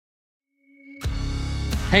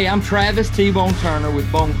Hey, I'm Travis T-Bone Turner with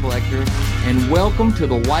Bone Collector, and welcome to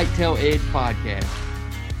the Whitetail Edge podcast.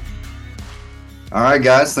 All right,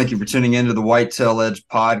 guys, thank you for tuning into the Whitetail Edge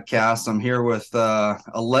podcast. I'm here with a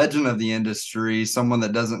legend of the industry, someone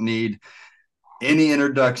that doesn't need any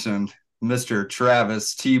introduction, Mr.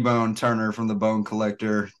 Travis T-Bone Turner from the Bone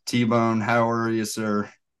Collector. T-Bone, how are you, sir?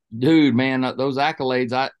 Dude, man, those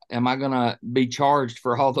accolades, am I going to be charged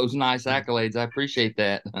for all those nice accolades? I appreciate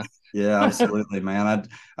that. Yeah, absolutely, man.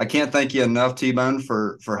 I can't thank you enough, T-Bone,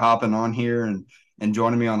 for hopping on here and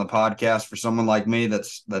joining me on the podcast. For someone like me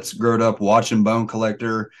that's grown up watching Bone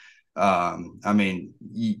Collector, I mean,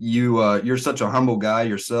 you're such a humble guy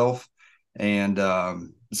yourself, and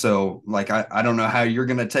so like I don't know how you're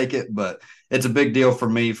gonna take it, but it's a big deal for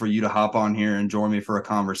me for you to hop on here and join me for a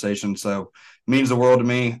conversation. So it means the world to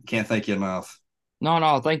me. Can't thank you enough.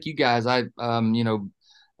 No, thank you guys. I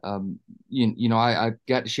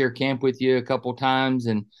got to share camp with you a couple times,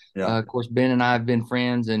 and Yeah. of course, Ben and I have been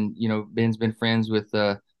friends, and Ben's been friends with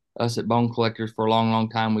us at Bone Collectors for a long, long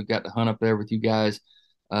time. We've got to hunt up there with you guys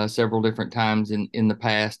several different times in the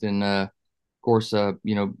past, and of course,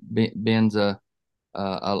 Ben's a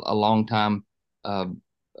long time, uh,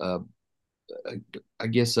 uh, I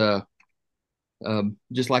guess,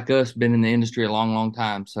 just like us, been in the industry a long, long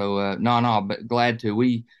time. So no, but glad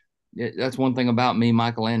to. That's one thing about me,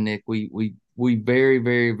 Michael and Nick. We very,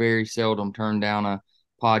 very, very seldom turn down a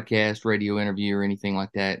podcast, radio interview, or anything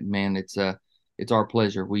like that. Man, it's our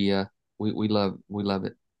pleasure. We love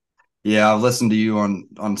it. Yeah, I've listened to you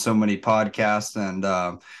on so many podcasts,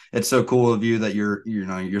 and it's so cool of you that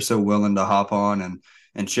you're so willing to hop on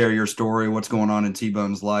and share your story, what's going on in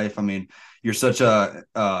T-Bone's life. I mean, you're such a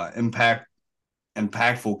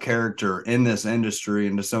impactful character in this industry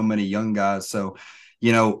and to so many young guys. So,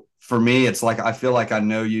 for me, it's like I feel like I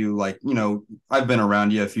know you, like, I've been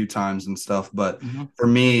around you a few times and stuff, but Mm-hmm. for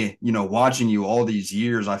me, watching you all these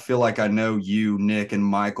years, I feel like I know you, Nick, and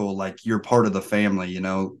Michael, like you're part of the family,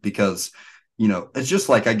 because, it's just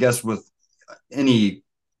like, I guess, with any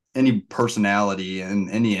personality in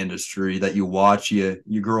any industry that you watch,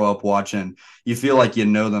 you grow up watching, you feel like you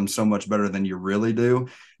know them so much better than you really do.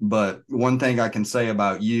 But one thing I can say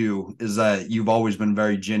about you is that you've always been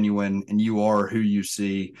very genuine, and you are who you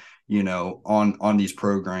see, on these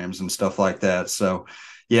programs and stuff like that. So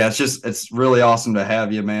yeah, it's really awesome to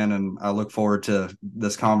have you, man, and I look forward to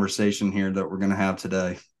this conversation here that we're going to have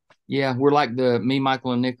today. Yeah, we're like me,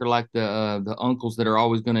 Michael, and Nick are like the uncles that are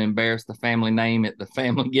always going to embarrass the family name at the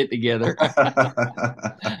family get together.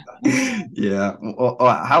 Yeah. Well,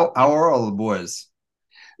 how are all the boys?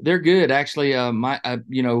 They're good, actually.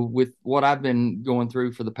 With what I've been going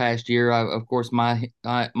through for the past year, of course, my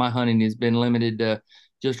hunting has been limited to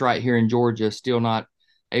just right here in Georgia. Still not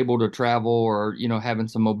able to travel, or having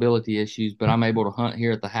some mobility issues, but I'm able to hunt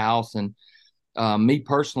here at the house. And me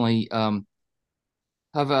personally,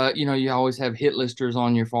 have you always have hit listers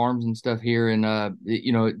on your farms and stuff here, and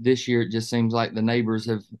this year it just seems like the neighbors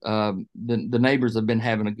have the neighbors have been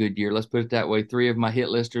having a good year. Let's put it that way. Three of my hit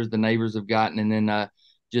listers the neighbors have gotten, and then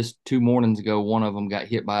just 2 mornings ago, one of them got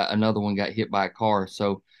hit by another one got hit by a car.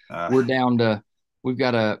 So Uh, we're down to we've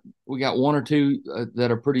got one or two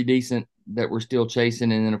that are pretty decent that we're still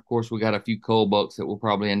chasing, and then of course we got a few cull bucks that we'll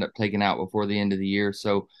probably end up taking out before the end of the year.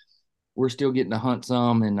 So we're still getting to hunt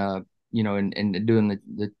some, and and doing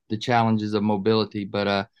the challenges of mobility. But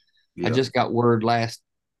I yeah. just got word last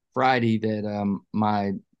Friday that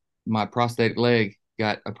my prosthetic leg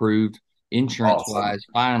got approved insurance Awesome. wise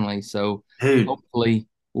finally. So Dude, hopefully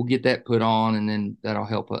we'll get that put on, and then that'll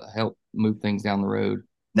help move things down the road.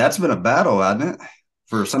 that's been a battle, hasn't it?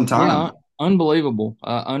 For some time. Yeah, unbelievable.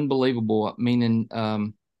 Meaning,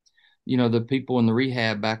 the people in the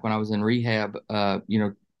rehab back when I was in rehab,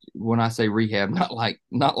 when I say rehab, not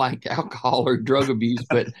like alcohol or drug abuse,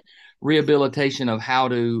 but rehabilitation of how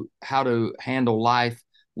to handle life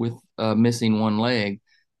with missing one leg.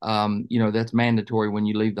 That's mandatory when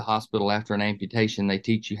you leave the hospital after an amputation. They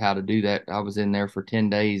teach you how to do that. I was in there for 10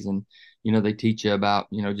 days, and they teach you about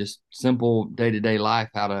just simple day-to-day life,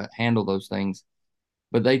 how to handle those things.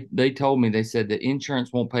 But they told me, they said that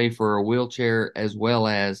insurance won't pay for a wheelchair as well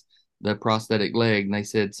as the prosthetic leg. And they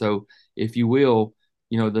said, so if you will,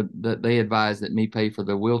 they advised that me pay for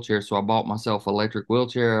the wheelchair. So I bought myself electric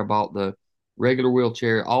wheelchair. I bought the regular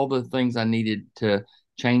wheelchair, all the things I needed to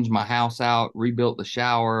change my house out, rebuilt the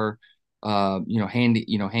shower,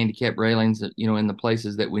 handicap railings, in the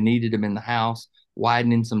places that we needed them in the house,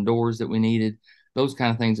 widening some doors that we needed, those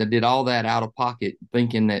kind of things. I did all that out of pocket,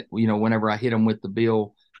 thinking that, whenever I hit them with the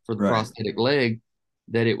bill for the Right. prosthetic leg,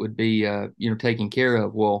 that it would be, taken care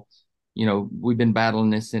of. Well, we've been battling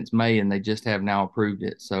this since May, and they just have now approved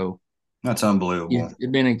it. So That's yeah, unbelievable.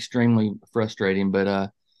 it's been extremely frustrating.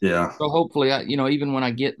 But Yeah. so hopefully, even when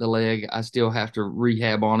I get the leg, I still have to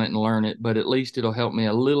rehab on it and learn it. But at least it'll help me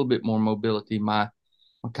a little bit more mobility. My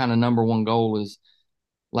kind of number one goal is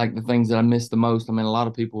like the things that I miss the most. I mean, a lot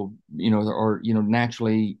of people, are,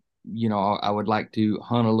 naturally, I would like to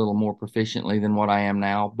hunt a little more proficiently than what I am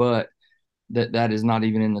now, but that is not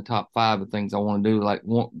even in the top five of things I want to do. Like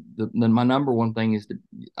my number one thing is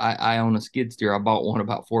I own a skid steer. I bought one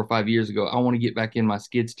about 4 or 5 years ago. I want to get back in my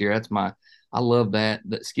skid steer. I love that.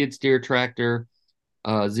 The skid steer, tractor,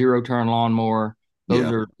 zero turn lawnmower. Those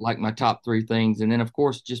Yeah. are like my top three things. And then of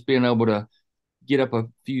course, just being able to get up a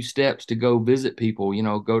few steps to go visit people,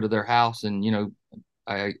 go to their house, and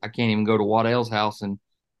I can't even go to Waddell's house and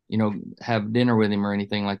have dinner with him or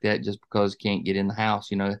anything like that just because can't get in the house.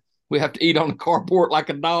 We have to eat on the carport like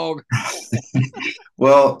a dog.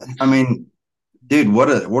 Well, I mean, dude, what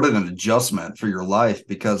an adjustment for your life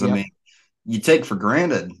because I Yep. mean, you take for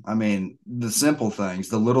granted. I mean, the simple things,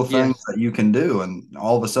 the little things Yes. that you can do, and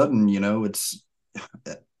all of a sudden, it's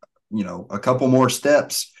a couple more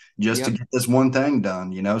steps just to Yep. get this one thing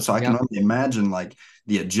done. So I can Yep. only imagine like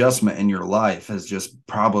the adjustment in your life has just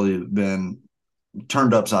probably been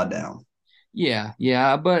turned upside down. Yeah,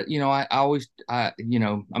 yeah, but I always, I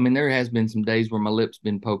mean, there has been some days where my lips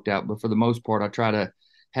been poked out, but for the most part, I try to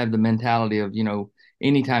have the mentality of,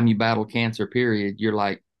 anytime you battle cancer, period, you're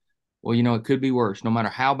like, well, it could be worse. No matter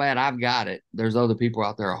how bad I've got it, there's other people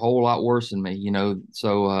out there a whole lot worse than me.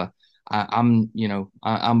 So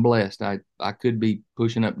I'm blessed. I could be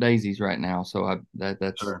pushing up daisies right now. So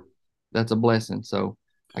Sure. that's a blessing. So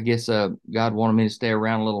I guess God wanted me to stay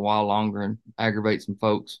around a little while longer and aggravate some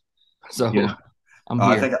folks. Yeah. So I'm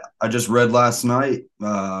I here. think I just read last night,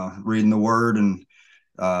 reading the word, and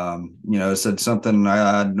it said something.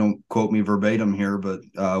 I don't quote me verbatim here, but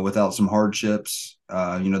without some hardships,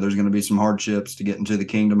 there's going to be some hardships to get into the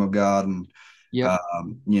kingdom of God, and Yep.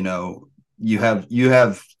 um, you know, you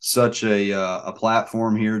have such a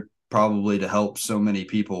platform here, probably to help so many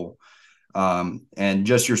people, and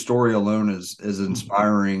just your story alone is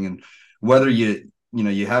inspiring. And whether you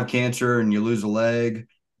have cancer and you lose a leg,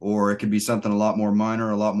 or it could be something a lot more minor,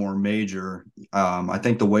 a lot more major. I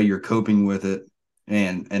think the way you're coping with it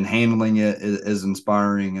and handling it is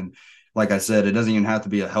inspiring. And like I said, it doesn't even have to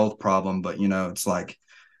be a health problem, but it's like,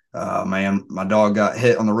 man, my dog got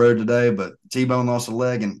hit on the road today, but T-Bone lost a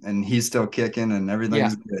leg, and he's still kicking and Yeah.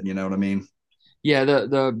 everything's good. You know what I mean? Yeah.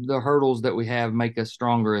 The hurdles that we have make us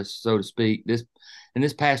stronger, as so to speak.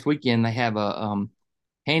 This past weekend they have a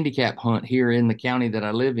handicap hunt here in the county that I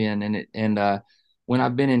live in, and when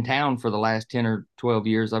I've been in town for the last 10 or 12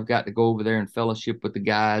 years, I've got to go over there and fellowship with the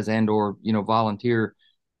guys and or volunteer.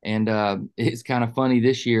 And it's kind of funny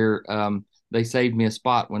this year. They saved me a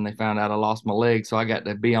spot when they found out I lost my leg, so I got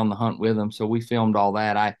to be on the hunt with them. So we filmed all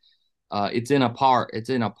that. It's in a park. It's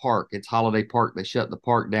in a park. It's Holiday Park. They shut the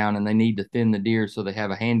park down and they need to thin the deer, so they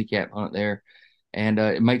have a handicap hunt there. And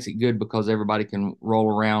it makes it good because everybody can roll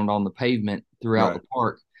around on the pavement throughout the Right.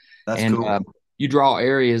 park. That's And cool. you draw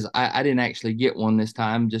areas. I didn't actually get one this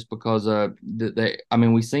time just because I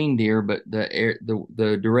mean, we seen deer, but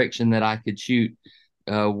the direction that I could shoot,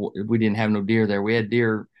 we didn't have no deer there. We had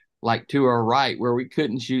deer like to our right where we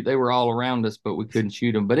couldn't shoot. They were all around us, but we couldn't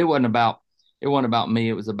shoot them. But it wasn't about me.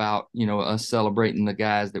 It was about us celebrating the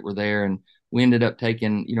guys that were there, and we ended up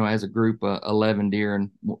taking as a group 11 deer and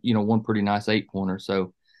one pretty nice 8 pointer.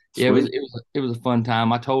 So yeah, it was Sweet. it was it was a fun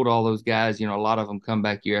time. I told all those guys, a lot of them come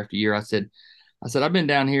back year after year. I said I've been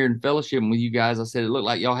down here in fellowship with you guys. I said it looked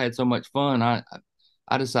like y'all had so much fun.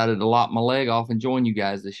 I decided to lop my leg off and join you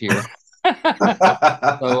guys this year.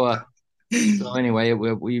 So so anyway,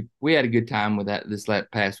 we had a good time with that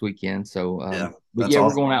past weekend. So Yeah, but that's yeah, we're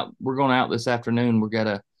awesome. going out. We're going out this afternoon. We got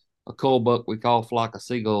a cull buck we call Flock of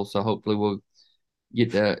Seagulls. So hopefully we'll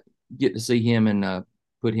get to get to see him and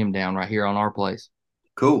put him down right here on our place.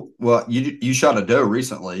 Cool. Well, you shot a doe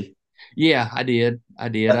recently. Yeah, I did. I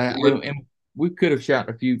did. And we could have shot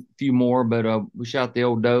a few more, but we shot the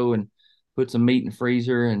old doe and put some meat in the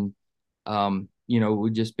freezer, and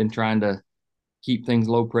we've just been trying to keep things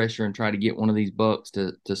low pressure and try to get one of these bucks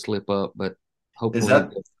to slip up, but Is hopefully.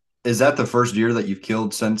 that is that the first deer that you've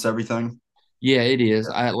killed since everything? Yeah, it is.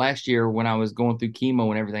 I last year when I was going through chemo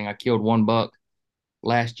and everything, I killed one buck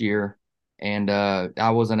last year, and I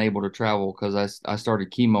wasn't able to travel because I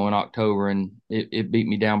started chemo in October, and it beat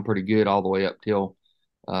me down pretty good all the way up till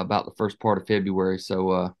about the first part of February.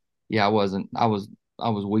 So yeah, I wasn't. I was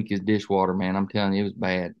weak as dishwater, man. I'm telling you, it was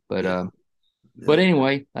bad. But Yeah. But Yeah.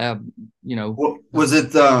 anyway, you know, Well, was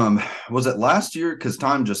it last year? Because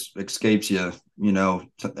time just escapes you.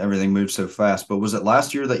 Everything moves so fast. But was it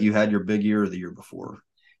last year that you had your big year, or the year before?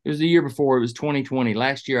 it was the year before. It was 2020.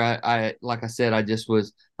 Last year, I like I said, I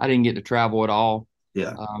didn't get to travel at all,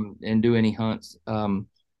 Yeah. and do any hunts.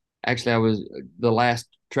 Actually, I was the last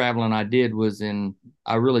traveling I did was in.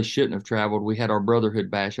 I really shouldn't have traveled. We had our Brotherhood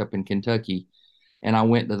Bash up in Kentucky, and I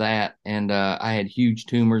went to that, and I had huge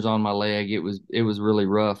tumors on my leg. It was really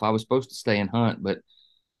rough. I was supposed to stay and hunt, but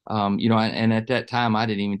and at that time I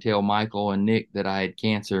didn't even tell Michael and Nick that I had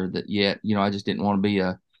cancer that yet. I just didn't want to be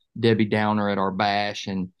a Debbie Downer at our bash,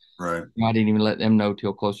 and Right. I didn't even let them know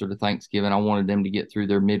till closer to Thanksgiving. I wanted them to get through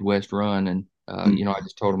their Midwest run, and Mm. I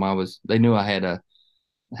just told them I was. They knew I had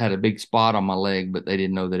a big spot on my leg, but they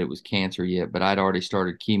didn't know that it was cancer yet. But I'd already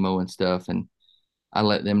started chemo and stuff, and I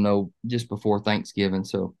let them know just before Thanksgiving,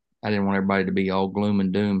 so I didn't want everybody to be all gloom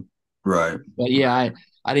and doom. Right. But yeah,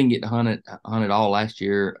 I didn't get to hunt it all last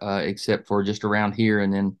year, except for just around here,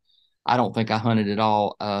 and then I don't think I hunted at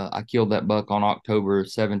all. I killed that buck on October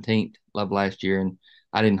 17th of last year, and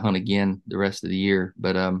I didn't hunt again the rest of the year.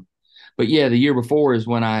 But yeah, the year before is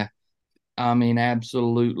when I mean,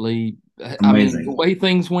 absolutely. I mean, the Amazing. way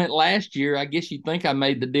things went last year, I guess you'd think I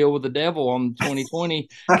made the deal with the devil on 2020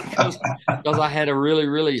 because I had a really,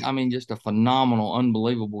 really, I mean, just a phenomenal,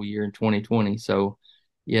 unbelievable year in 2020. So,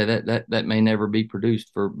 yeah, that may never be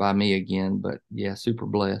produced for by me again, but yeah, super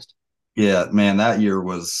blessed. Yeah, man, that year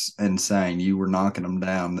was insane. You were knocking them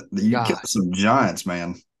down. You killed Gosh, some giants,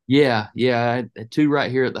 man. yeah, yeah, I had two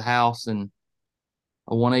right here at the house and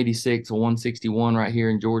a 186, a 161 right here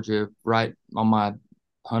in Georgia, right on my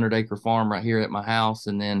 100-acre farm right here at my house.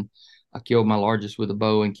 And then I killed my largest with a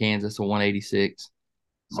bow in Kansas, a 186.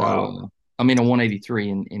 So, Wow. I mean, a 183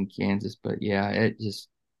 in Kansas. But yeah, it just,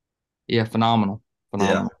 yeah, phenomenal, Yeah.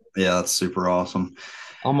 phenomenal. Yeah, that's super awesome.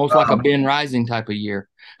 Almost like a Ben Rising type of year.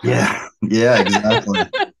 Yeah. Yeah, exactly.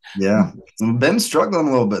 Yeah. Ben's struggling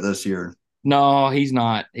a little bit this year. No, he's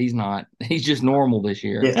not. He's not. He's just normal this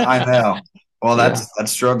year. Yeah, I know. Well, Yeah.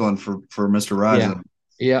 that's struggling for Mr. Yeah. Rising.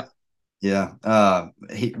 Yeah. Yeah.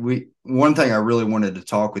 We one thing I really wanted to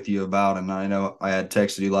talk with you about, and I know I had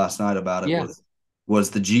texted you last night about it, Yeah.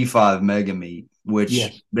 was the G5 Mega Meet, which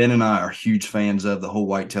Yes. Ben and I are huge fans of, the whole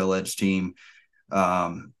Whitetail Edge team.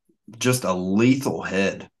 Um, just a lethal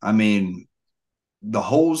head. I mean, the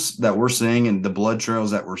holes that we're seeing and the blood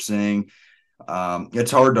trails that we're seeing,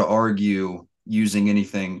 it's hard to argue using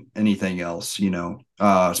anything else,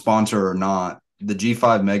 sponsor or not. The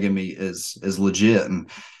G5 Mega Meet is legit. And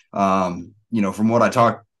from what I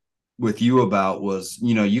talked with you about was,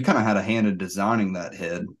 you kind of had a hand in designing that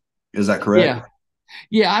head. Is that correct? Yeah.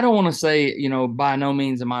 Yeah, I don't want to say, by no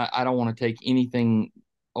means I don't want to take anything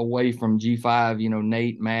away from G5,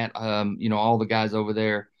 Nate, Matt, all the guys over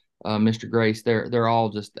there, Mr. Grace, they're all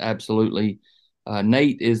just absolutely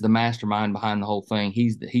Nate is the mastermind behind the whole thing.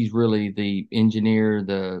 He's really the engineer,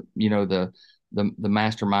 the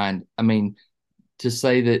mastermind. I mean, to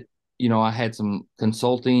say that, I had some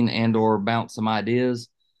consulting and or bounce some ideas,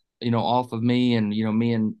 off of me, and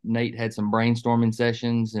me and Nate had some brainstorming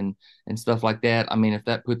sessions and stuff like that. I mean, if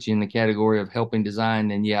that puts you in the category of helping design,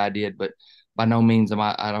 then yeah, I did. But by no means am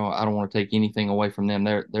I don't want to take anything away from them.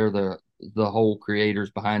 They're the whole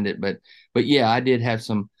creators behind it. But yeah, I did have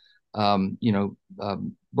some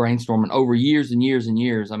brainstorming over years and years and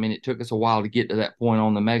years. I mean, it took us a while to get to that point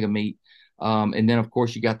on the mega meet. And then of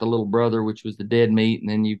course you got the little brother, which was the dead meat, and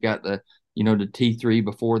then you've got the T3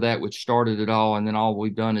 before that, which started it all. And then all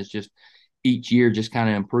we've done is just each year just kind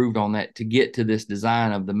of improved on that to get to this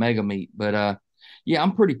design of the mega meat. But yeah,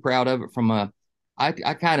 I'm pretty proud of it I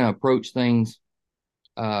kind of approach things,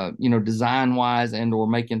 design wise and or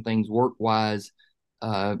making things work wise,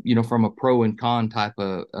 from a pro and con type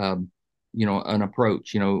of, an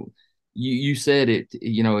approach. You said it,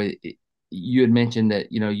 you had mentioned that,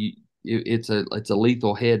 it's a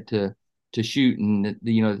lethal head to shoot, and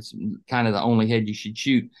it's kind of the only head you should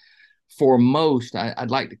shoot. For most,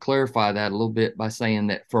 I'd like to clarify that a little bit by saying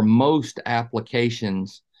that for most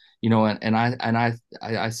applications, and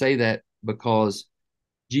I say that because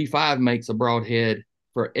G5 makes a broadhead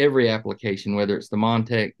for every application, whether it's the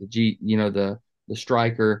Montec, the G, the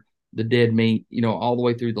Striker, the dead meat, all the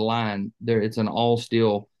way through the line. There, it's an all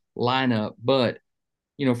steel lineup. But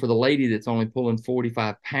for the lady that's only pulling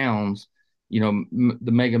 45 pounds, the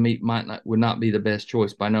mega meat would not be the best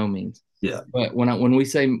choice by no means. Yeah. But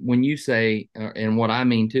when you say, and what I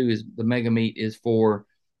mean too is the mega meat is for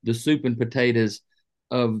the soup and potatoes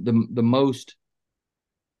of the most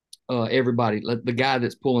everybody, like the guy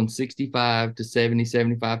that's pulling 65 to 70,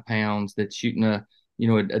 75 pounds, that's shooting a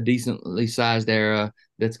a decently sized arrow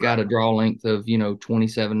that's got Right. a draw length of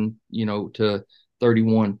 27 to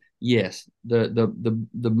 31. Yes,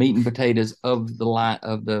 the meat and potatoes of the line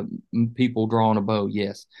of the people drawing a bow.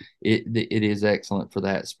 Yes, it is excellent for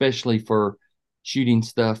that, especially for shooting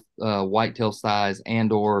stuff whitetail size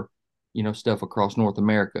and or stuff across North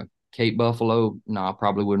America. Cape Buffalo, no, I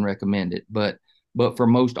probably wouldn't recommend it, but for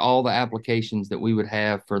most all the applications that we would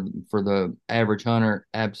have for the average hunter,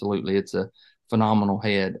 absolutely, it's a phenomenal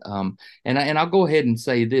head. And I'll go ahead and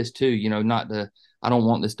say this too. Not to I don't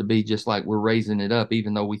want this to be just like we're raising it up,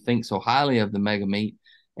 even though we think so highly of the Mega Meat,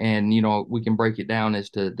 and we can break it down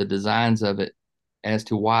as to the designs of it, as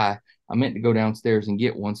to why. I meant to go downstairs and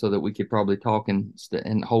get one so that we could probably talk and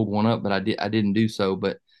hold one up, but I didn't do so.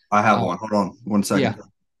 But I have uh, one. Hold on one yeah.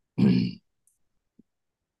 second.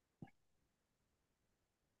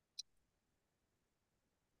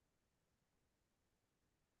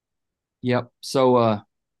 Yep. So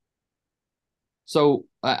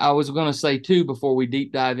I was going to say too, before we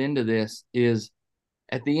deep dive into this, is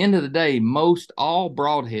at the end of the day, most all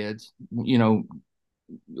broadheads,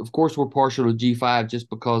 of course, we're partial to G5 just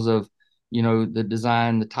because of, the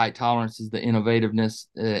design, the tight tolerances, the innovativeness,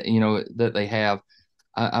 that they have.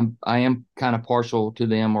 I am kind of partial to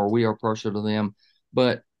them, or we are partial to them.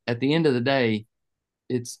 But at the end of the day,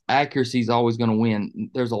 it's accuracy is always going to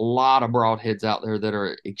win. There's a lot of broadheads out there that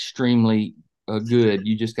are extremely good.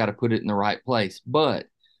 You just got to put it in the right place. But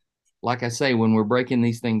like I say, when we're breaking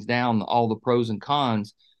these things down, all the pros and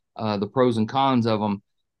cons, the pros and cons of them,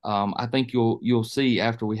 I think you'll see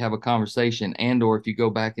after we have a conversation, and or if you go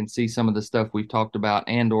back and see some of the stuff we've talked about,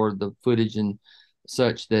 and or the footage and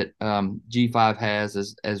such that G5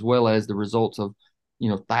 has, as well as the results of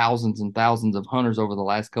thousands and thousands of hunters over the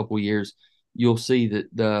last couple of years, you'll see that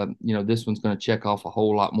this one's going to check off a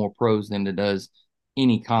whole lot more pros than it does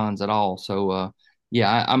any cons at all. So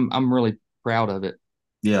yeah, I'm really proud of it.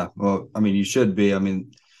 Yeah. Well, I mean, you should be. I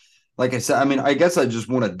mean, like I said, I mean, I guess I just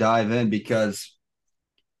want to dive in because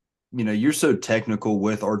you're so technical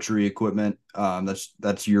with archery equipment.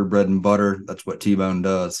 That's your bread and butter. That's what T-Bone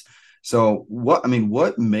does. So what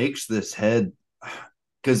makes this head?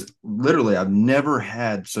 Because literally, I've never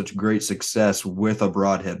had such great success with a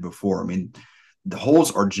broadhead before. I mean, the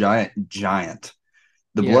holes are giant, giant.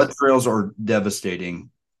 The Yeah. blood trails are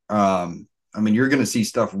devastating. I mean, you're going to see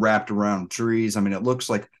stuff wrapped around trees. I mean, it looks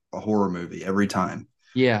like a horror movie every time.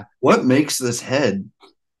 Yeah. What makes this head,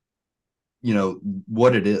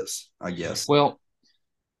 what it is, I guess. Well,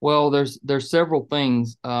 there's several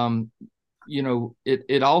things.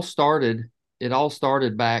 It all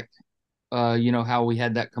started back, how we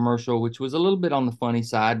had that commercial, which was a little bit on the funny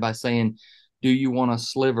side by saying, "Do you want a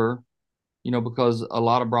sliver?" Because a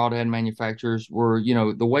lot of broadhead manufacturers were,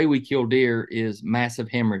 the way we kill deer is massive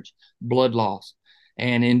hemorrhage, blood loss,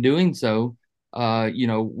 and in doing so,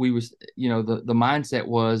 we was, the mindset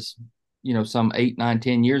was, some 8, 9,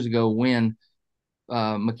 10 years ago when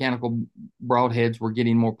mechanical broadheads were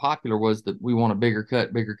getting more popular was that we want a bigger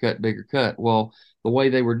cut, bigger cut, bigger cut. Well, the way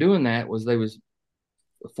they were doing that was they was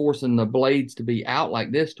forcing the blades to be out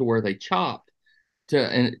like this to where they chopped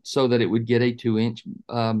and so that it would get a 2 inch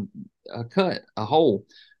a cut, a hole,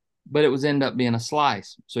 but it was end up being a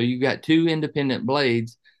slice. So you got two independent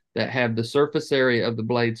blades that have the surface area of the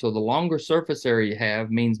blade. So the longer surface area you have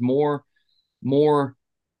means more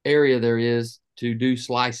area there is to do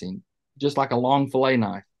slicing, just like a long fillet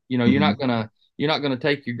knife. Mm-hmm. You're not gonna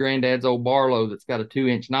take your granddad's old Barlow that's got a 2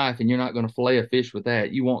 inch knife and you're not gonna fillet a fish with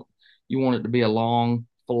that. You want it to be a long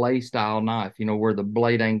fillet style knife, where the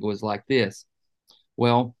blade angle is like this.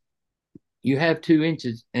 Well, you have 2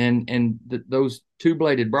 inches, and those two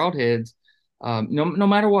bladed broadheads, no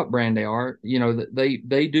matter what brand they are,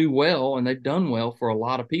 they do well and they've done well for a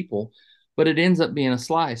lot of people, but it ends up being a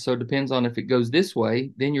slice. So it depends on if it goes this way,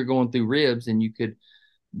 then you're going through ribs, and you could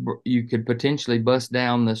potentially bust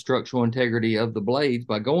down the structural integrity of the blades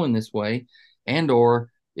by going this way, and or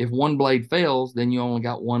if one blade fails, then you only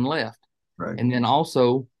got one left. Right. And then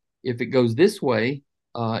also, if it goes this way,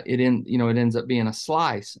 it ends up being a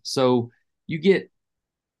slice. So you get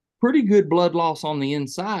pretty good blood loss on the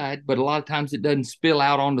inside, but a lot of times it doesn't spill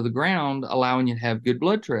out onto the ground, allowing you to have good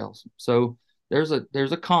blood trails. So there's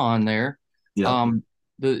a con there. Yeah. Um,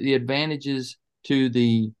 the advantages to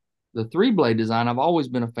the three blade design, I've always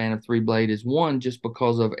been a fan of three blade, is one, just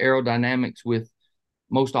because of aerodynamics with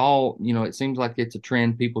most all, it seems like it's a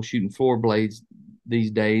trend, people shooting four blades these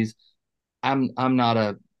days. I'm not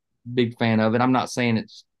a big fan of it. I'm not saying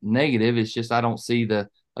it's negative. It's just I don't see the,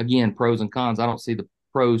 again, pros and cons. I don't see the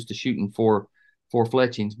pros to shooting four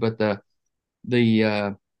fletchings, but the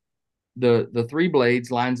the three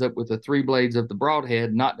blades lines up with the three blades of the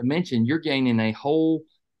broadhead. Not to mention, you're gaining a whole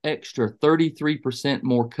extra 33%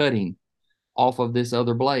 more cutting off of this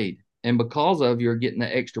other blade. And because of you're getting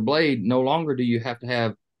the extra blade, no longer do you have to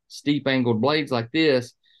have steep angled blades like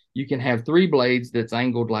this. You can have three blades that's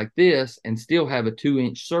angled like this and still have a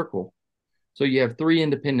 2-inch circle. So you have three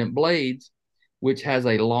independent blades, which has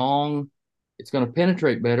a long, it's going to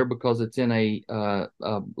penetrate better because it's in a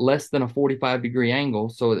less than a 45-degree angle.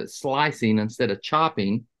 So it's slicing instead of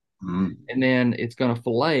chopping. Mm-hmm. And then it's going to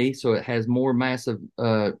fillet, so it has more massive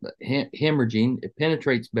hemorrhaging. It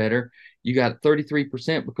penetrates better. You got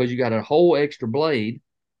 33% because you got a whole extra blade.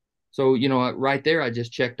 So, right there, I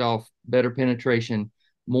just checked off better penetration,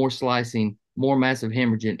 more slicing, more massive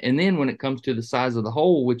hemorrhaging. And then when it comes to the size of the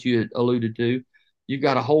hole, which you had alluded to, you've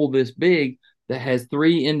got a hole this big that has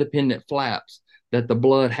three independent flaps that the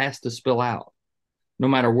blood has to spill out, no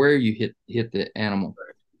matter where you hit the animal.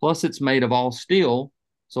 Plus, it's made of all steel,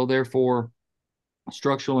 so therefore,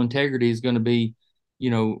 structural integrity is going to be,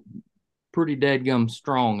 pretty dadgum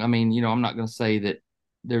strong. I mean, I'm not going to say that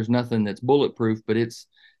there's nothing that's bulletproof, but it's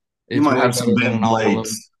You it's might way have some better than bent an all aluminum.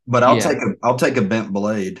 blades, but I'll Yeah, take a bent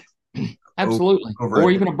blade absolutely. over Or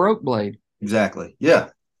it. even a broke blade. Exactly. Yeah.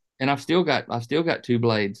 And I've still got two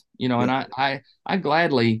blades, and Yeah. I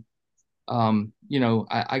gladly,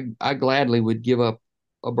 I gladly would give up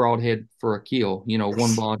a broadhead for a kill,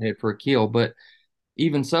 one broadhead for a kill. But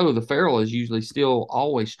even so, the ferrule is usually still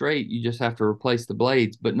always straight. You just have to replace the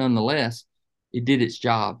blades, but nonetheless, it did its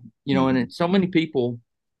job, and Mhm. so many people,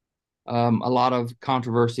 a lot of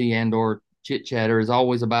controversy and or chit chatter is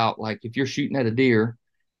always about, like, if you're shooting at a deer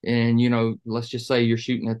and, let's just say you're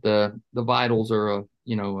shooting at the vitals, or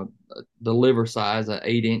the liver size, a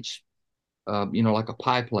 8-inch, like a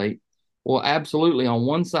pie plate. Well, absolutely. On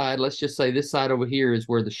one side, let's just say this side over here is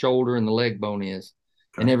where the shoulder and the leg bone is.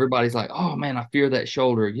 And Okay. everybody's like, oh man, I fear that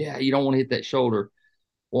shoulder. Yeah, you don't want to hit that shoulder.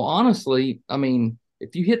 Well, honestly, I mean,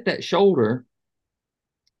 if you hit that shoulder,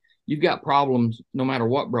 you've got problems no matter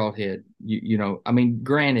what broadhead. I mean,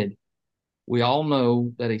 granted, we all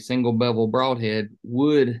know that a single bevel broadhead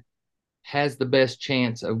would has the best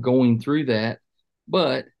chance of going through that,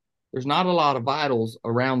 but there's not a lot of vitals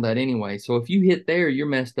around that anyway. So if you hit there, you're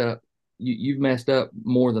messed up. You've messed up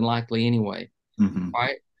more than likely anyway, Mhm.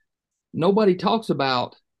 right? Nobody talks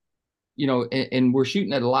about, and we're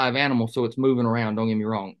shooting at a live animal, so it's moving around. Don't get me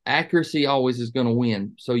wrong. Accuracy always is going to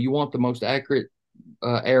win. So you want the most accurate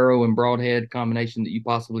arrow and broadhead combination that you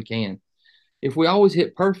possibly can. If we always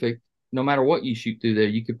hit perfect, no matter what you shoot through there,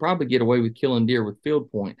 you could probably get away with killing deer with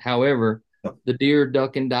field point. However, Yep. the deer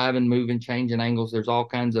ducking, diving, moving, changing angles, there's all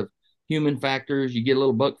kinds of human factors. You get a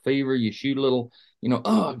little buck fever, you shoot a little,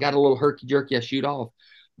 oh, I got a little herky jerky, I shoot off.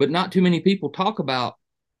 But not too many people talk about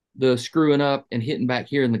the screwing up and hitting back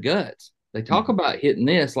here in the guts. They talk Mhm. about hitting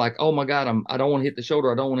this like, oh my God, I don't want to hit the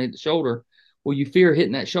shoulder. I don't want to hit the shoulder. Well, you fear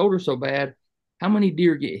hitting that shoulder so bad. How many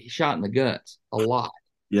deer get shot in the guts? A lot.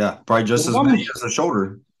 Yeah. Probably just Well, as one many as the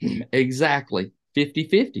shoulder. exactly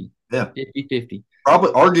 50-50, Yeah. 50-50.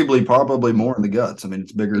 Probably, arguably, probably more in the guts. I mean,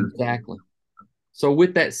 it's bigger. Exactly. So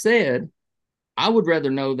with that said, I would rather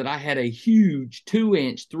know that I had a huge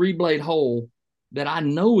 2-inch 3-blade hole that I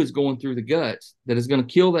know is going through the guts, that is going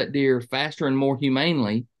to kill that deer faster and more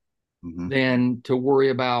humanely, Mhm. than to worry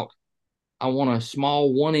about, I want a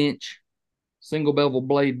small 1-inch single bevel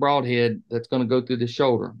blade broadhead that's going to go through the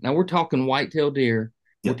shoulder. Now we're talking whitetail deer.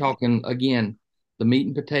 We're Yep. talking, again, the meat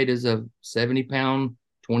and potatoes of 70-pound,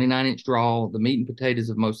 29-inch draw, the meat and potatoes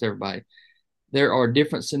of most everybody. There are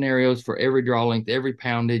different scenarios for every draw length, every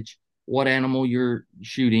poundage, what animal you're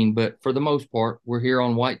shooting. But for the most part, we're here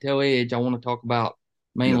on Whitetail Edge. I want to talk about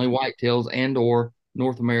Yep. mainly whitetails and or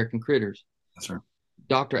North American critters. That's right.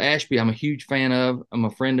 Dr. Ashby, I'm a huge fan of. I'm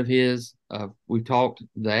a friend of his. We've talked,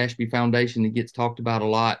 the Ashby Foundation, that gets talked about a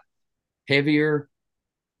lot. Heavier,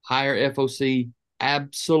 higher FOC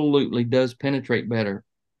absolutely does penetrate better.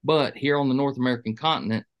 But here on the North American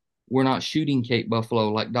continent, we're not shooting Cape Buffalo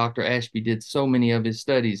like Dr. Ashby did so many of his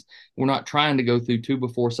studies. We're not trying to go through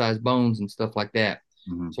 2x4 size bones and stuff like that.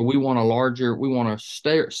 Mhm. So we want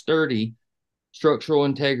a sturdy structural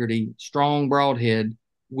integrity, strong broadhead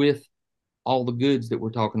with all the goods that we're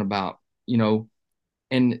talking about,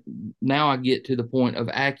 and now I get to the point of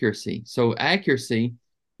accuracy. So accuracy,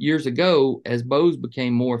 years ago, as bows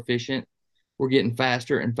became more efficient, we're getting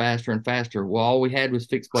faster and faster and faster. Well, all we had was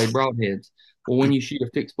fixed blade broadheads. Well, when you shoot a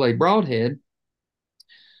fixed blade broadhead,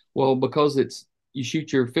 well, because you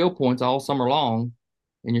shoot your fill points all summer long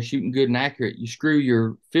and you're shooting good and accurate, you screw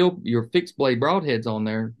your fixed blade broadheads on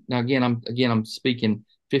there. Now I'm speaking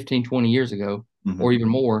 15, 20 years ago or Mhm. even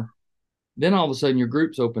more. Then all of a sudden your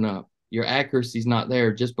groups open up. your accuracy's not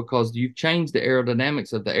there just because you've changed the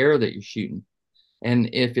aerodynamics of the arrow that you're shooting.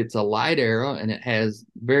 And if it's a light arrow and it has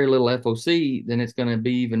very little FOC, then it's going to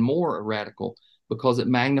be even more radical because it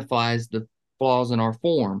magnifies the flaws in our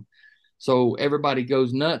form. So everybody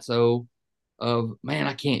goes nuts. So of, man,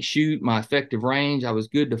 I can't shoot my effective range. I was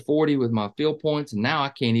good to 40 with my field points, and now I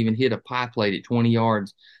can't even hit a pie plate at 20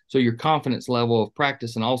 yards. So your confidence level of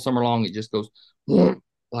practicing all summer long, it just goes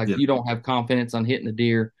like Yeah. you don't have confidence on hitting the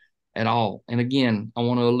deer at all. And again, I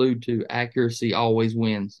want to allude to accuracy always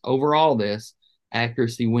wins. Over all this,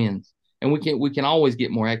 accuracy wins. And we can always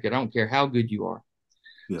get more accurate. I don't care how good you are.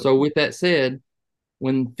 Yeah. So with that said,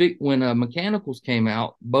 when mechanicals came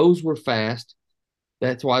out, bows were fast.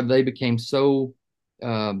 That's why they became so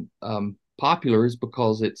popular, is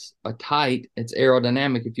because it's a tight, it's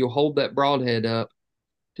aerodynamic. If you hold that broadhead up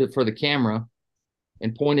for the camera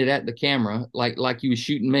and point it at the camera, like you was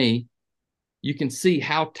shooting me, you can see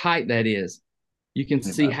how tight that is. You can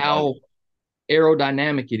see how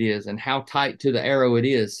aerodynamic it is and how tight to the arrow it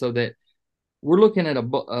is, so that we're looking at a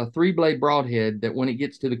 3-blade broadhead that when it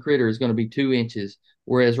gets to the critter is going to be 2 inches,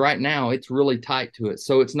 whereas right now it's really tight to it.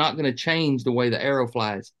 So it's not going to change the way the arrow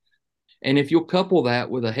flies. And if you'll couple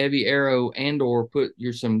that with a heavy arrow and or put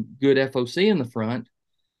some good FOC in the front,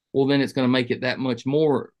 well, then it's going to make it that much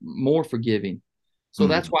more forgiving. So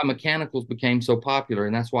that's why mechanicals became so popular,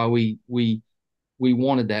 and that's why we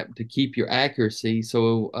wanted that, to keep your accuracy.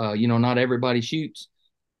 So not everybody shoots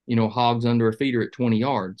hogs under a feeder at 20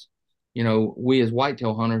 yards. We as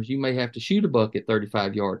whitetail hunters, you may have to shoot a buck at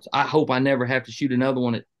 35 yards. I hope I never have to shoot another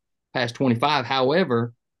one at past 25.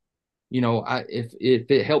 However, if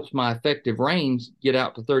it helps my effective range get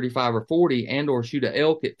out to 35 or 40, and or shoot an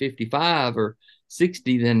elk at 55 or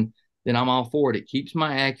 60, then I'm all for it. It keeps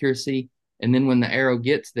my accuracy, and then when the arrow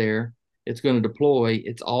gets there, it's going to deploy.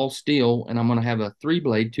 It's all steel, and I'm going to have a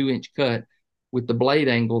 3-blade 2-inch cut with the blade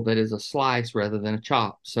angle that is a slice rather than a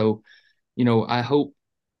chop. So, I hope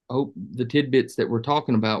the tidbits that we're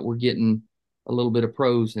talking about, we're getting a little bit of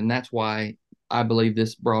pros, and that's why I believe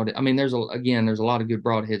this broad. I mean, there's a lot of good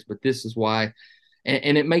broadheads, but this is why,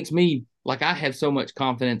 and it makes me, like, I have so much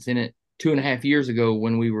confidence in it. 2.5 years ago,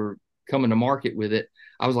 when we were coming to market with it,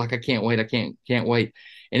 I was like, I can't wait, I can't wait,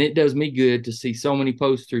 and it does me good to see so many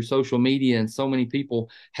posts through social media and so many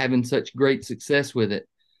people having such great success with it,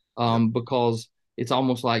 because it's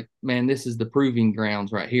almost like, man, this is the proving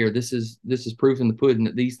grounds right here. This is proof in the pudding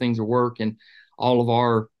that these things are working. All of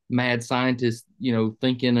our mad scientists,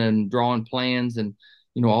 thinking and drawing plans, and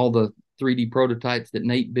all the 3D prototypes that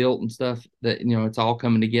Nate built and stuff, that it's all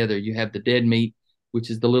coming together. You have the dead meat,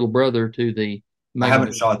 which is the little brother to the I haven't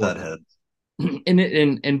Megahertz shot Sport. that head.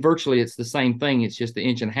 And virtually it's the same thing. It's just the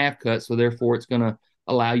 1.5-inch cut, so therefore it's going to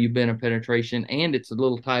allow you better penetration, and it's a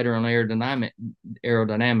little tighter on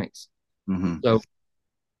aerodynamics. So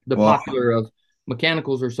the popular of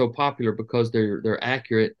mechanicals are so popular because they're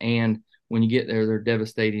accurate, and when you get there, they're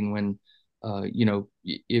devastating when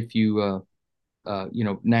if you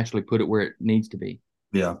naturally put it where it needs to be.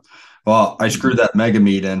 Yeah. Well, I screwed that mega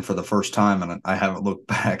meat in for the first time, and I haven't looked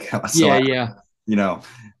back. So Yeah.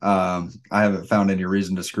 I haven't found any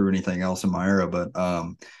reason to screw anything else in my arrow, but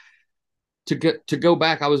to go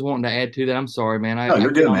back, I was wanting to add to that. I'm sorry, man. no,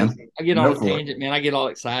 you're good, man. I get on a tangent, man. I get all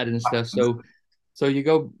excited and stuff. So you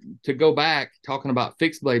go back talking about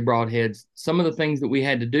fixed blade broadheads. Some of the things that we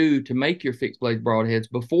had to do to make your fixed blade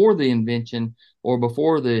broadheads before the invention or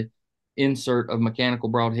before the insert of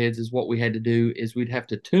mechanical broadheads is what we had to do is we'd have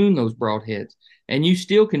to tune those broadheads, and you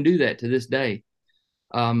still can do that to this day.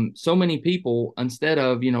 So many people, instead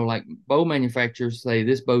of like bow manufacturers say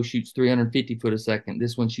this bow shoots 350 foot a second,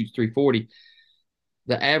 this one shoots 340.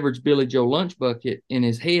 The average Billy Joe lunch bucket, in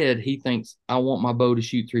his head, he thinks, I want my bow to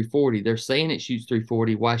shoot 340. They're saying it shoots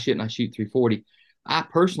 340. Why shouldn't I shoot 340? I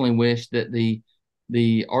personally wish that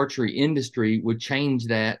the archery industry would change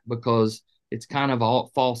that, because it's kind of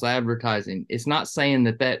all false advertising. It's not saying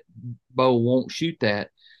that bow won't shoot that,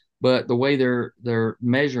 but the way they're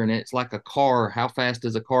measuring it, it's like a car. How fast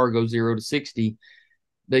does a car go 0 to 60?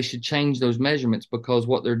 They should change those measurements, because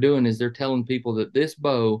what they're doing is they're telling people that this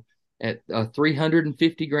bow at a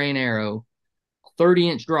 350 grain arrow,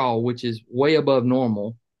 30-inch draw, which is way above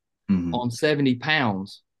normal, on 70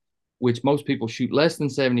 pounds, which most people shoot less than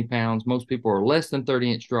 70 pounds. Most people are less than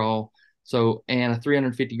 30-inch draw. So, and a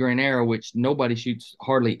 350 grain arrow, which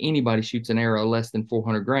hardly anybody shoots an arrow less than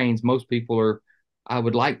 400 grains. Most people are, I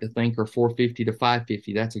would like to think, are 450 to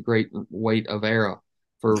 550. That's a great weight of arrow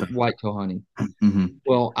for whitetail hunting.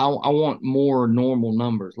 Well, I want more normal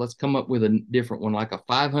numbers. Let's come up with a different one, like a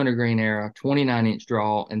 500 grain arrow, 29-inch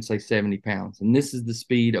draw, and say 70 pounds. And this is the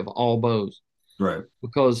speed of all bows. Right.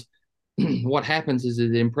 Because what happens is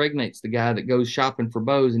it impregnates the guy that goes shopping for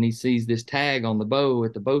bows, and he sees this tag on the bow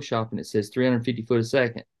at the bow shop and it says 350 foot a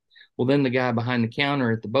second. Well, then the guy behind the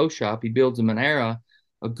counter at the bow shop, he builds him an arrow,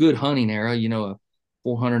 a good hunting arrow, a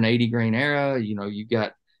 480 grain arrow. You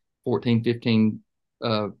got 14, 15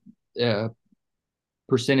 uh, uh,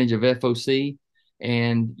 percentage of FOC,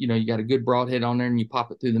 and you got a good broadhead on there, and you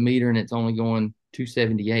pop it through the meter, and it's only going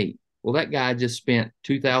 278. Well, that guy just spent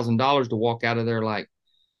 $2,000 to walk out of there like,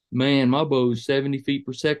 man, my bow's 70 feet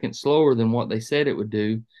per second slower than what they said it would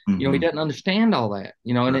do. He Mm-hmm. doesn't understand all that,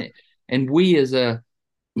 and Right. and we as a,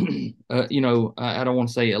 I don't want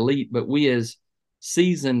to say elite, but we as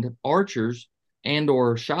seasoned archers and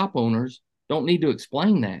or shop owners don't need to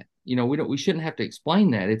explain that. We shouldn't have to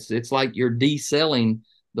explain that. It's like you're deselling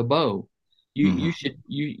the bow. You Mm-hmm. should,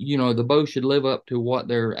 the bow should live up to what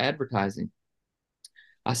they're advertising.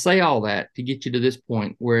 I say all that to get you to this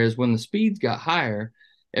point. Whereas when the speeds got higher,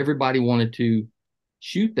 everybody wanted to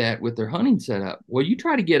shoot that with their hunting setup. Well, you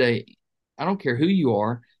try to get I don't care who you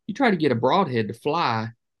are, you try to get a broadhead to fly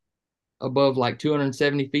above like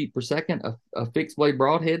 270 feet per second, a fixed blade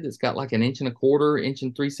broadhead that's got like an inch and a quarter, inch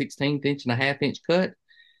and 3/16, inch and a half inch cut.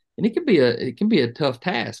 And it can be a tough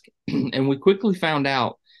task. And we quickly found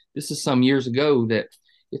out, this is some years ago, that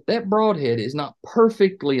if that broadhead is not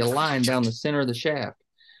perfectly aligned down the center of the shaft,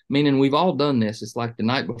 meaning we've all done this, it's like the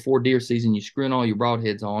night before deer season, you screwing all your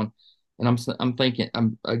broadheads on, and I'm thinking,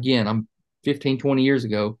 I'm 15, 20 years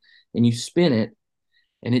ago, and you spin it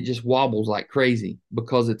and it just wobbles like crazy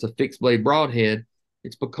because it's a fixed blade broadhead.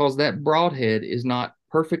 It's because that broadhead is not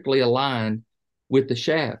perfectly aligned with the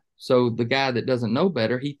shaft. So the guy that doesn't know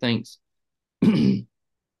better, he thinks he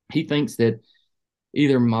thinks that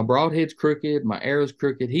either my broadhead's crooked, my arrow's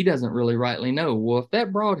crooked. He doesn't really rightly know. Well, if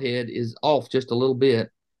that broadhead is off just a little bit,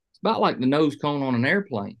 it's about like the nose cone on an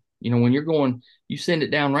airplane. When you send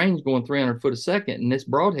it down range going 300 foot a second, and this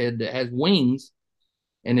broadhead that has wings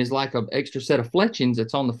and is like an extra set of fletchings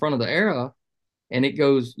that's on the front of the arrow, and it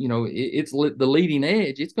goes, it's the leading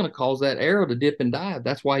edge, it's going to cause that arrow to dip and dive.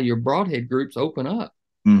 That's why your broadhead groups open up.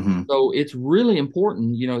 Mm-hmm. So it's really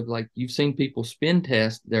important, like you've seen people spin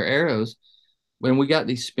test their arrows. When we got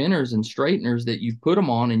these spinners and straighteners that you put them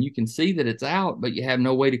on and you can see that it's out, but you have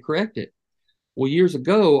no way to correct it. Well, years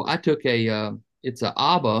ago, I took it's a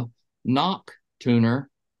ABA knock tuner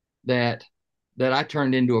that I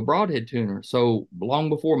turned into a broadhead tuner. So long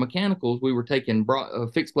before mechanicals, we were taking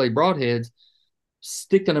fixed blade broadheads,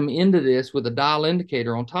 sticking them into this with a dial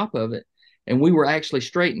indicator on top of it, and we were actually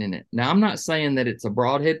straightening it. Now, I'm not saying that it's a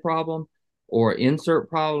broadhead problem or insert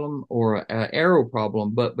problem or an arrow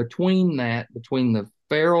problem, but between the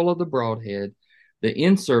ferrule of the broadhead, the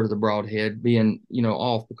insert of the broadhead being,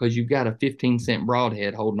 off because you've got a 15-cent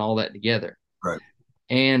broadhead holding all that together, Right.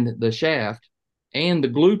 and the shaft and the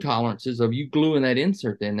glue tolerances of you gluing that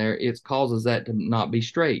insert in there, it causes that to not be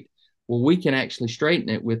straight. Well, we can actually straighten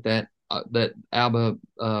it with that ABBA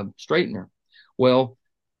straightener. Well,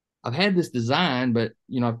 I've had this design, but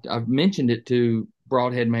I've mentioned it to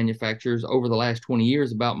broadhead manufacturers over the last 20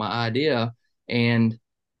 years about my idea, and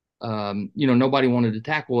nobody wanted to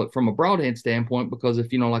tackle it from a broadhead standpoint because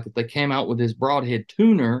if like if they came out with this broadhead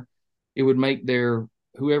tuner, it would make their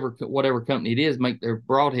whatever company it is make their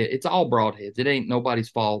broadhead. It's all broadheads. It ain't nobody's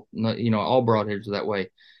fault. All broadheads are that way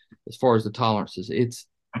as far as the tolerances.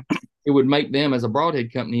 It would make them as a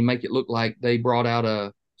broadhead company make it look like they brought out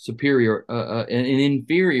a superior, an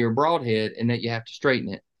inferior broadhead, and that you have to straighten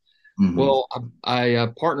it. Mm-hmm. Well, I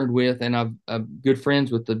partnered with, and I'm good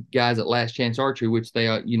friends with the guys at Last Chance Archery, which they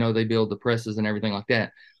build the presses and everything like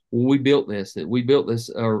that. Well, we built this.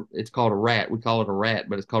 It's called a RAT. We call it a RAT,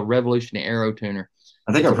 but it's called Revolutionary Arrow Tuner.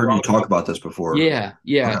 I think It's a I've heard you broad. talk about this before. Yeah,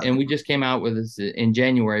 yeah, Okay. and we just came out with this in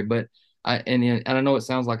January. But I know it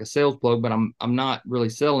sounds like a sales plug, but I'm not really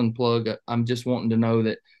selling plug. I'm just wanting to know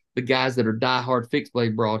that the guys that are diehard fixed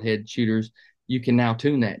blade broadhead shooters, you can now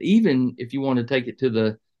tune that. Even if you want to take it to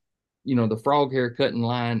the frog hair cutting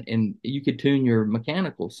line, and you could tune your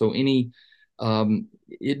mechanical. So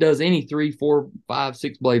it does any 3, 4, 5,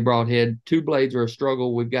 6 blade broadhead. Two blades are a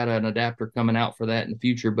struggle. We've got an adapter coming out for that in the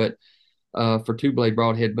future, but for two blade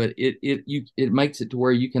broadhead, but it makes it to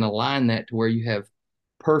where you can align that to where you have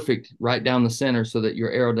perfect right down the center so that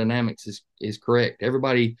your aerodynamics is correct.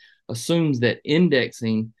 Everybody assumes that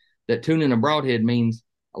tuning a broadhead means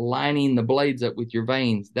aligning the blades up with your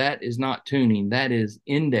vanes. That is not tuning. That is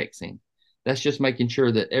indexing. That's just making sure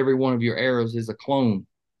that every one of your arrows is a clone.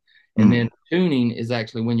 And Mm-hmm. then tuning is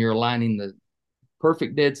actually when you're aligning the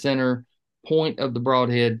perfect dead center point of the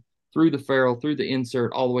broadhead through the ferrule, through the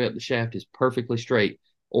insert, all the way up the shaft is perfectly straight,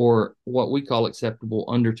 or what we call acceptable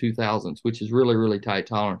under 2000s, which is really, really tight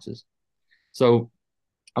tolerances. So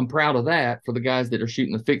I'm proud of that for the guys that are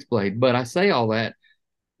shooting the fixed blade. But I say all that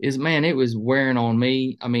is, man, it was wearing on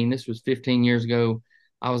me. I mean, this was 15 years ago.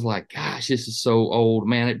 I was like, gosh, this is so old,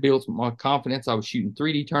 man. It builds my confidence. I was shooting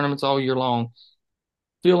 3D tournaments all year long,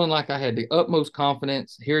 feeling like I had the utmost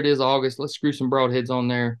confidence. Here it is, August. Let's screw some broadheads on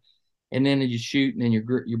there. And then you shoot, and then your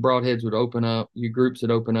broadheads would open up, your groups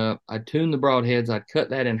would open up. I'd tune the broadheads, I'd cut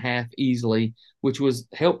that in half easily, which was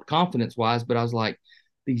helped confidence wise. But I was like,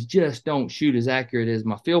 these just don't shoot as accurate as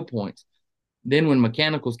my field points. Then when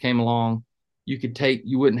mechanicals came along, you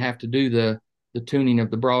wouldn't have to do the tuning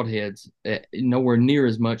of the broadheads nowhere near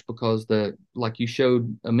as much, because like you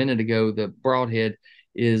showed a minute ago, the broadhead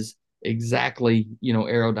is exactly,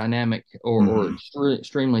 aerodynamic, or Mm-hmm.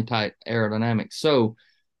 extremely tight aerodynamic. So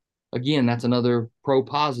again, that's another pro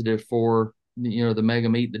positive for, the mega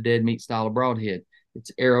meat, the dead meat style of broadhead.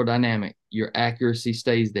 It's aerodynamic. Your accuracy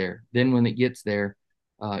stays there. Then when it gets there,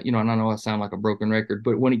 and I know I sound like a broken record,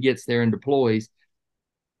 but when it gets there and deploys,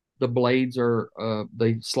 the blades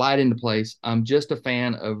they slide into place. I'm just a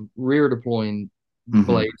fan of rear deploying Mm-hmm.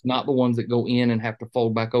 blades, not the ones that go in and have to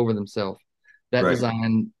fold back over themselves. That Right.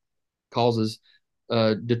 design causes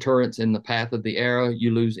deterrence in the path of the arrow.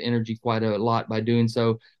 You lose energy quite a lot by doing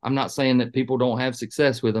so. I'm not saying that people don't have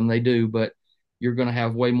success with them; they do, but you're going to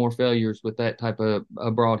have way more failures with that type of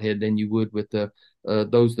broadhead than you would with the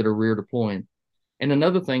those that are rear deploying. And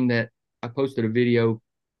another thing that I posted a video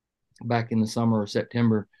back in the summer or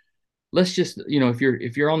September. Let's just,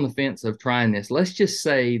 if you're on the fence of trying this, let's just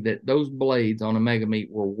say that those blades on a Mega Meat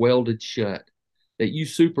were welded shut, that you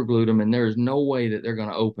super glued them, and there is no way that they're going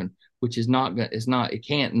to open, which is not going it's not it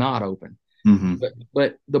can't not open. Mm-hmm.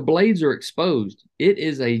 But the blades are exposed. It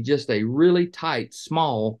is just a really tight,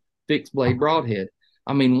 small fixed blade broadhead.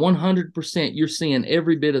 I mean, 100% you're seeing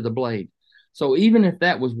every bit of the blade. So even if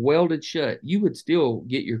that was welded shut, you would still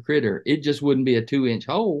get your critter. It just wouldn't be a 2-inch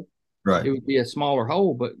hole. Right. It would be a smaller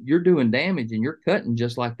hole, but you're doing damage and you're cutting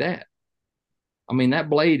just like that. I mean, that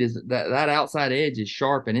blade is that outside edge is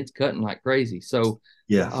sharp and it's cutting like crazy. So,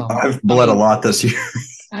 Yeah. um, I've I bled a mean, lot this year.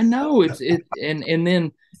 I know and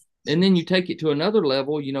then you take it to another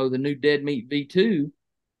level. The new Dead Meat V2,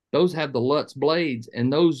 those have the Lutz blades,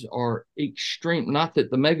 and those are extreme. Not that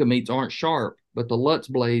the Mega Meats aren't sharp, but the Lutz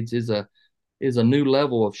blades is a new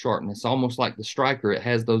level of sharpness, almost like the Striker. It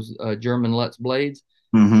has those German Lutz blades.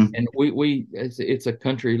 Mm-hmm. And it's a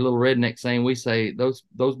country little redneck saying, we say those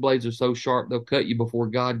blades are so sharp they'll cut you before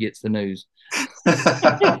God gets the news.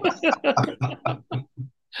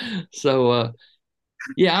 So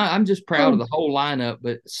yeah, I'm just proud of the whole lineup,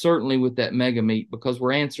 but certainly with that mega meat, because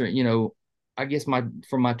we're answering, I guess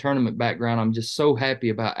from my tournament background, I'm just so happy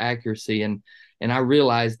about accuracy, and I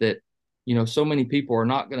realize that, so many people are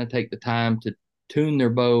not going to take the time to tune their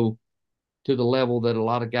bow to the level that a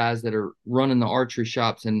lot of guys that are running the archery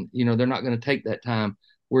shops, and they're not going to take that time.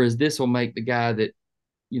 Whereas this will make the guy that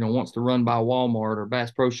wants to run by Walmart or Bass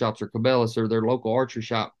Pro Shops or Cabela's or their local archery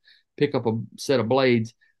shop pick up a set of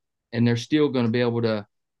blades, and they're still going to be able to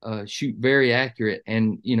shoot very accurate,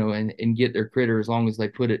 and and get their critter, as long as they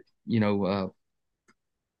put it in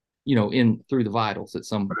through the vitals at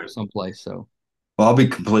some place. So Well, I'll be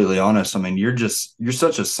completely honest. I mean, you're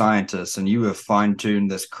such a scientist and you have fine-tuned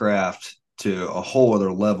this craft to a whole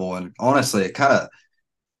other level. And honestly, it kind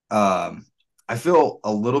of I feel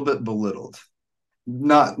a little bit belittled.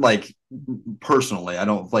 Not like personally. I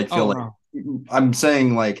don't like feel oh like no. I'm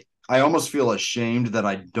saying like I almost feel ashamed that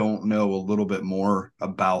I don't know a little bit more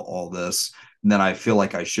about all this than I feel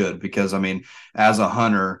like I should. Because I mean, as a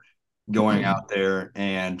hunter going out there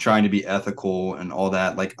and trying to be ethical and all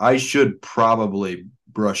that, like I should probably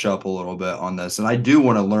brush up a little bit on this. And I do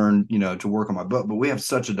want to learn, to work on my book, but we have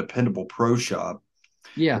such a dependable pro shop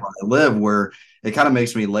Yeah, where I live where it kind of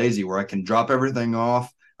makes me lazy, where I can drop everything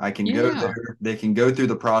off. I can go yeah, there, they can go through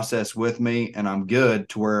the process with me, and I'm good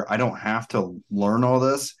to where I don't have to learn all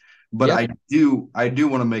this. But yep. I do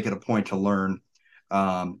want to make it a point to learn.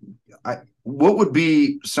 Um, what would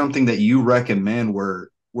be something that you recommend where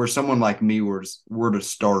someone like me were to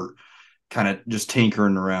start kind of just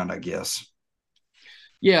tinkering around, I guess.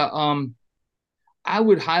 Yeah. I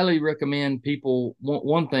would highly recommend people.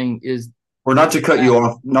 One thing is Or get the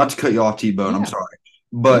fact. not to cut you off, T-Bone, I'm Yeah, sorry. yeah,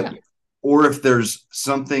 But or if there's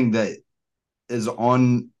something that is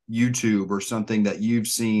on YouTube or something that you've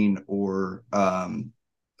seen, or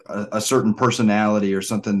a certain personality or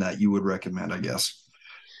something that you would recommend, I guess.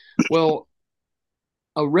 well,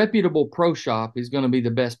 a reputable pro shop is going to be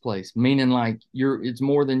the best place, meaning like it's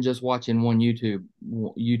more than just watching one YouTube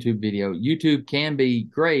video. YouTube can be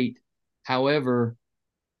great. However,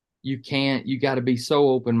 you got to be so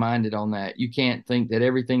open-minded on that. You can't think that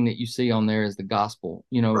everything that you see on there is the gospel.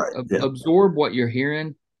 Right. Yeah. Absorb what you're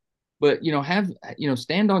hearing, but have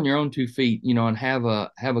stand on your own 2 feet, and have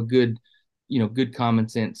a good, good common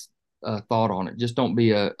sense thought on it. Just don't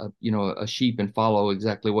be a sheep and follow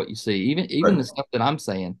exactly what you see. Even Right. the stuff that I'm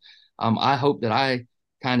saying, I hope that I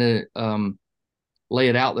kind of lay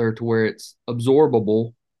it out there to where it's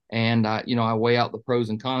absorbable, and I weigh out the pros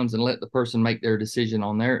and cons and let the person make their decision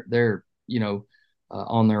on their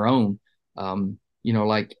on their own.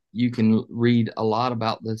 Like you can read a lot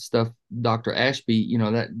about the stuff Dr. Ashby,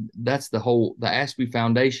 that's the Ashby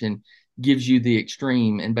Foundation gives you the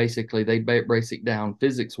extreme, and basically they break it down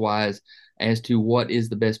physics wise as to what is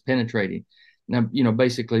the best penetrating. Now,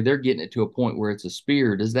 basically they're getting it to a point where it's a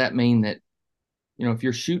spear. Does that mean that, if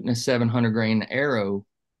you're shooting a 700 grain arrow,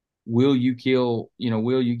 will you kill,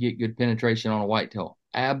 will you get good penetration on a whitetail?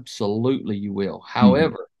 Absolutely, you will. Mhm.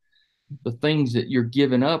 However, the things that you're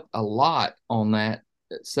giving up a lot on that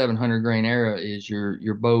 700 grain arrow is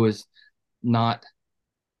your bow is not,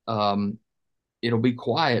 um, it'll be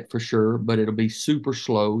quiet for sure, but it'll be super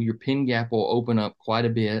slow. Your pin gap will open up quite a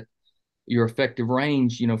bit. Your effective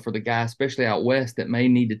range, for the guy, especially out west, that may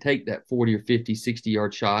need to take that 40 or 50,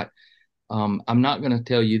 60-yard shot. I'm not going to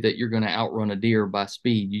tell you that you're going to outrun a deer by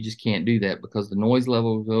speed. You just can't do that because the noise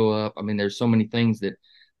level will go up. I mean, there's so many things that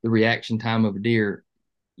the reaction time of a deer,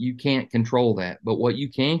 you can't control that. But what you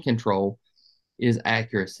can control is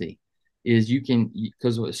accuracy. Is you can,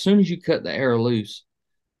 because as soon as you cut the arrow loose,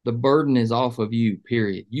 the burden is off of you,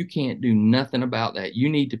 period. You can't do nothing about that. You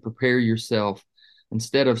need to prepare yourself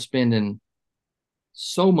instead of spending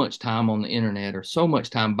so much time on the internet or so much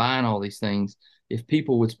time buying all these things. If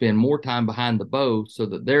people would spend more time behind the bow so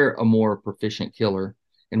that they're a more proficient killer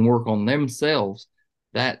and work on themselves,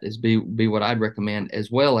 that is be what I'd recommend, as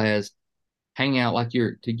well as hang out, like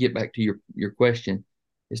to get back to your question,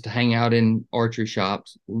 is to hang out in archery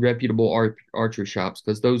shops, reputable archery shops,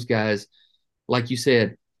 because those guys, like you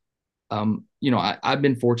said, I've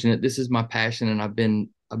been fortunate. This is my passion, and I've been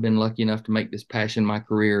lucky enough to make this passion my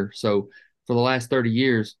career. So for the last 30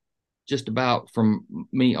 years, just about from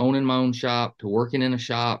me owning my own shop to working in a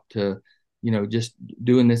shop to, just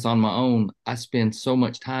doing this on my own, I spend so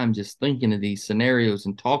much time just thinking of these scenarios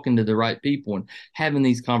and talking to the right people and having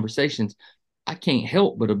these conversations. I can't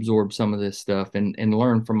help but absorb some of this stuff and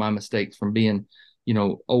learn from my mistakes from being,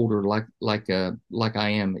 older, like I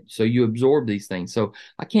am. So you absorb these things. So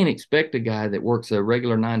I can't expect a guy that works a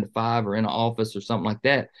regular 9 to 5 or in an office or something like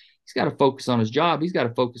that. He's got to focus on his job. He's got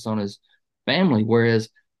to focus on his family. Whereas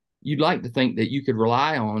you'd like to think that you could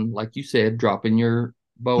rely on, like you said, dropping your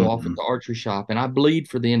bow off at Mhm. the archery shop. And I bleed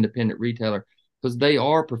for the independent retailer because they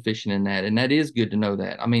are proficient in that. And that is good to know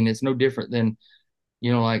that. I mean, it's no different than,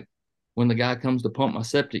 like when the guy comes to pump my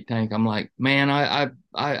septic tank, I'm like, man,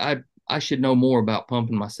 I should know more about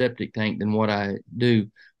pumping my septic tank than what I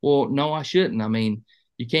do. Well, no, I shouldn't. I mean,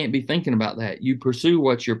 you can't be thinking about that. You pursue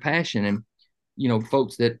what's your passion. And,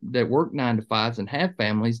 folks that work 9 to 5s and have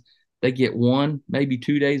families, they get 1, maybe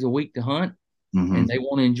 2 days a week to hunt, and Mhm. they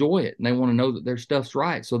want to enjoy it and they want to know that their stuff's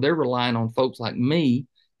right. So they're relying on folks like me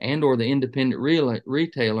and or the independent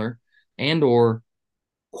retailer and or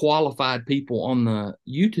qualified people on the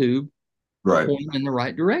YouTube to Right. point them in the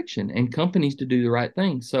right direction and companies to do the right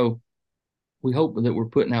thing. So we hope that we're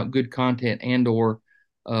putting out good content and or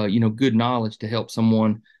good knowledge to help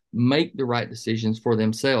someone make the right decisions for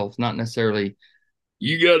themselves, not necessarily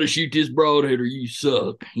you got to shoot this broadhead or you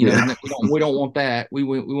suck. Yeah. We don't want that. We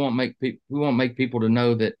want make people to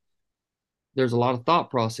know that there's a lot of thought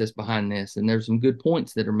process behind this, and there's some good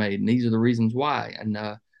points that are made, and these are the reasons why. And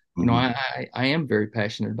Mhm. I am very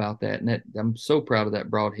passionate about that, and that I'm so proud of that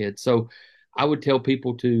broadhead. So I would tell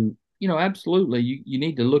people to, absolutely, you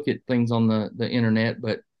need to look at things on the internet,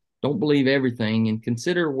 but don't believe everything, and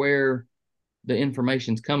consider where the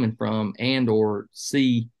information's coming from, and or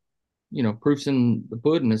see, proofs in the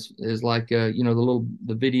pudding is like,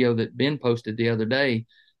 the video that Ben posted the other day,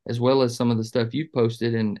 as well as some of the stuff you've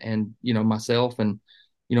posted, and myself and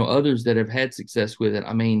others that have had success with it.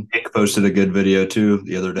 I mean, Nick posted a good video too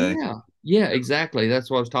the other day. yeah, yeah, exactly. That's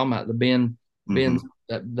what I was talking about. The Ben's Hmm.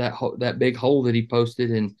 that big hole that he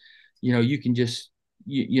posted, and you can just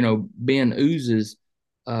Ben oozes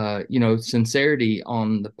sincerity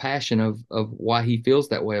on the passion of why he feels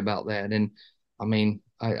that way about that. And I mean,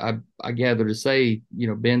 I gather to say,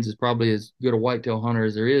 Ben's is probably as good a whitetail hunter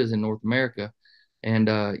as there is in North America. And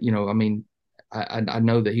I mean, I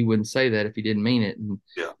know that he wouldn't say that if he didn't mean it. And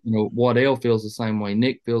Yeah. Waddell feels the same way.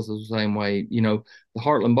 Nick feels the same way. The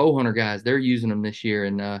Heartland Bowhunter guys, they're using them this year.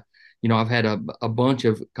 And I've had a bunch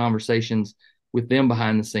of conversations with them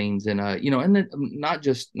behind the scenes, and and then not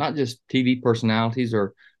just TV personalities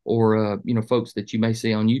or folks that you may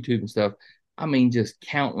see on YouTube and stuff. I mean, just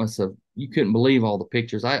countless of, you couldn't believe all the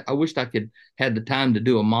pictures. I wished I could had the time to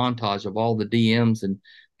do a montage of all the DMs and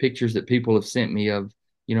pictures that people have sent me of,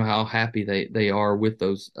 how happy they are with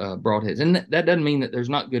those broadheads. And that doesn't mean that there's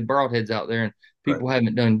not good broadheads out there and Right. people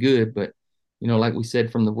haven't done good, but like we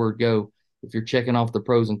said from the word go, if you're checking off the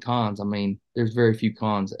pros and cons, I mean, there's very few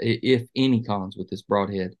cons, if any cons, with this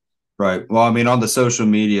broadhead. Right. Well, I mean, on the social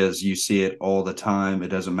medias, you see it all the time. It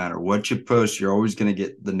doesn't matter what you post, you're always going to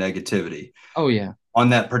get the negativity. Oh yeah, On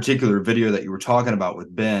that particular video that you were talking about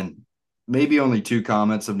with Ben, maybe only 2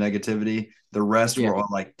 comments of negativity. The rest yeah, were all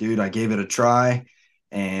like, dude, I gave it a try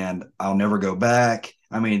and I'll never go back.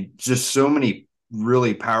 I mean, just so many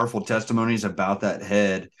really powerful testimonies about that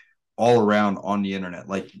head all around on the internet.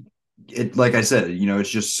 Like I said, it's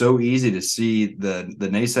just so easy to see the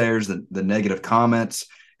naysayers, the negative comments.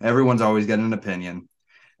 Everyone's always got an opinion.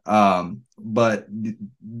 But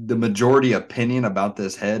the majority opinion about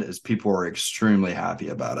this head is people are extremely happy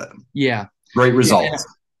about it. yeah, Great yeah, results.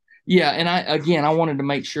 yeah. And I wanted to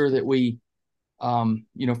make sure that we, from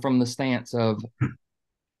the stance of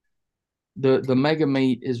the mega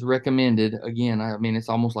meat is recommended. Again, I mean, it's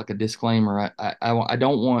almost like a disclaimer. I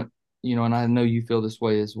don't want, and I know you feel this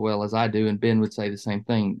way as well as I do, and Ben would say the same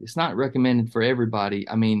thing. It's not recommended for everybody.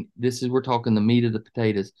 I mean, we're talking the meat of the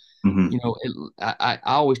potatoes. Mm-hmm. I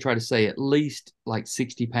always try to say at least like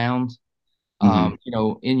 60 pounds,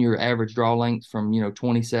 Mm-hmm. in your average draw length from,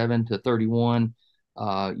 27 to 31,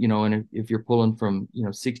 and if you're pulling from,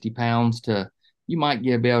 60 pounds to, you might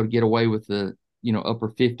be able to get away with the, upper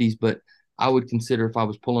 50s, but I would consider, if I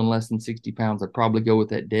was pulling less than 60 pounds, I'd probably go with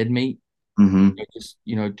that dead meat, Mm-hmm. just,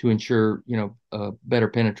 to ensure, better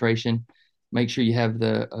penetration. Make sure you have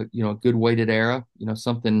a good weighted arrow,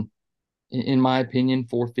 something, in my opinion,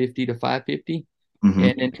 450 to 550,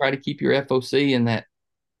 Mm-hmm. and try to keep your FOC in that,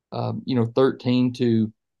 13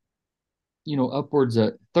 to, upwards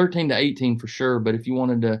of 13 to 18 for sure. But if you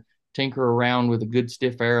wanted to tinker around with a good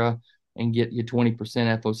stiff arrow and get you 20%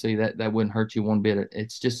 FOC, that wouldn't hurt you one bit.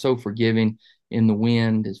 It's just so forgiving in the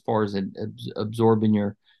wind as far as absorbing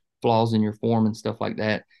your flaws in your form and stuff like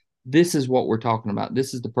that. This is what we're talking about.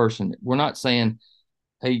 This is the person. We're not saying,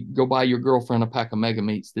 hey, go buy your girlfriend a pack of mega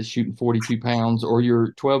meats that's shooting 42 pounds, or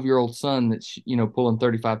your 12-year-old son that's, pulling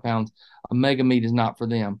 35 pounds. A mega meat is not for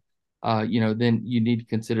them. Then you need to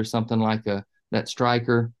consider something like that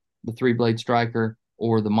striker, the 3 blade striker,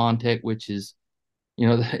 or the Montec, which is,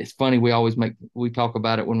 it's funny. We talk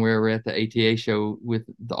about it when we were at the ATA show with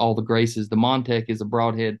all the Graces. The Montec is a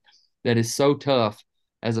broadhead that is so tough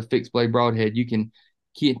as a fixed blade broadhead. You can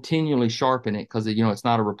continually sharpen it because, it's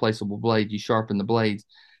not a replaceable blade. You sharpen the blades.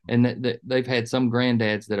 And they've had some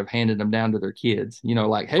granddads that have handed them down to their kids,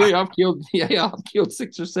 like, hey, I've killed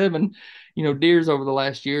 6 or 7, deers over the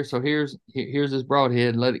last year. So here's this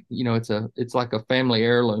broadhead. Let it, it's like a family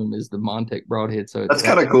heirloom is the Montec broadhead. So That's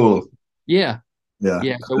kind of cool. yeah, Yeah,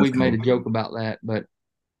 yeah. So that's we've made cool. a joke about that, but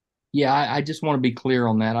yeah, I just want to be clear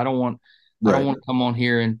on that. I don't Right. want to come on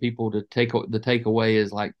here and people to take the takeaway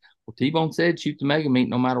is like, well, T-Bone said shoot the mega meat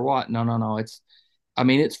no matter what. No, no, no. I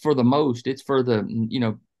mean, it's for the most. It's for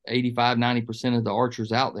the 85, 90% of the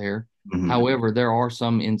archers out there. Mm-hmm. However, there are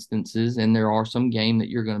some instances and there are some game that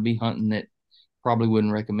you're going to be hunting that probably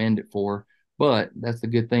wouldn't recommend it for. But that's the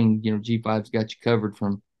good thing. G5's got you covered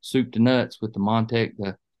from soup to nuts with the Montec,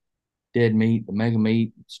 the dead meat, the mega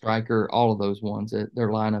meat, striker, all of those ones. Their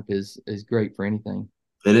lineup is great for anything.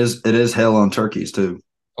 It is hell on turkeys too.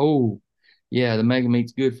 Oh, yeah, the mega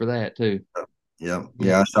meat's good for that too. Yeah. Yeah,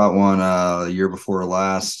 Yeah. I shot one the year before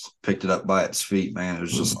last, picked it up by its feet, man. It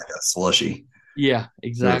was just like a slushy. yeah, It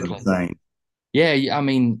was exactly. insane. Yeah, I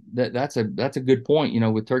mean that's a good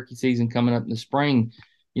point. With turkey season coming up in the spring,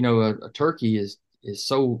 a turkey is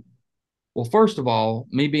so well. First of all,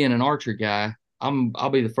 me being an archer guy, I'll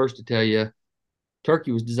be the first to tell you,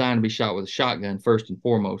 turkey was designed to be shot with a shotgun first and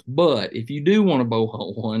foremost. But if you do want to bow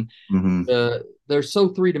hunt one, Mm-hmm. they're so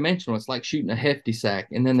three-dimensional. It's like shooting a hefty sack,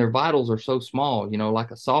 and then their vitals are so small,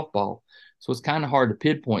 like a softball. So it's kind of hard to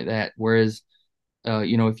pinpoint that. Whereas,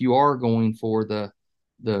 if you are going for the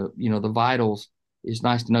vitals, it's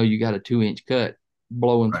nice to know you got a 2-inch cut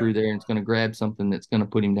blowing Right. through there, and it's going to grab something that's going to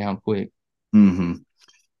put him down quick. Mm-hmm.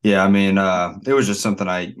 Yeah, I mean, it was just something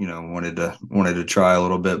I, wanted to try a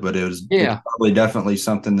little bit, but it's Yeah. probably definitely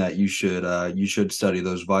something that you should study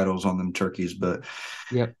those vitals on them turkeys. But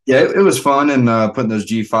Yep. yeah, it was fun and putting those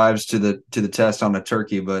G5s to the test on a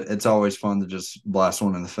turkey, but it's always fun to just blast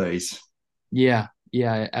one in the face. Yeah.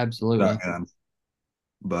 Yeah. Absolutely. Shotgun.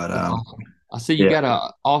 But That's awesome. I see you Yeah. got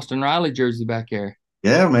a Austin Riley jersey back there.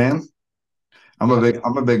 Yeah, man. Yep.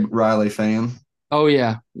 I'm a big Riley fan. Oh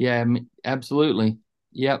yeah, yeah, absolutely.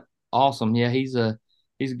 Yep. Awesome. Yeah, he's a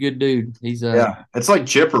good dude. He's a Yeah. It's like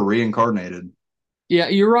Chipper reincarnated. Yeah,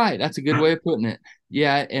 you're right. That's a good way of putting it.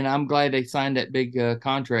 Yeah, and I'm glad they signed that big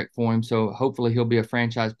contract for him. So hopefully he'll be a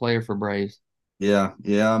franchise player for Braves. Yeah.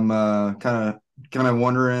 Yeah. I'm kind of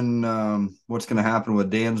wondering what's going to happen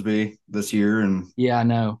with Dansby this year Yeah, I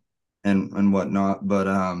know. and whatnot. But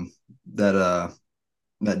that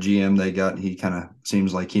that GM they got, he kind of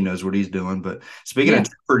seems like he knows what he's doing. But speaking of Yeah,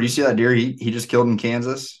 Chipper, do you see that deer he just killed in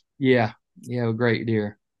Kansas? yeah, yeah. Great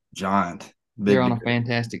deer. Giant, They're big on a deer.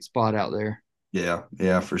 fantastic spot out there. Yeah,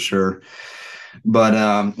 yeah, for sure. But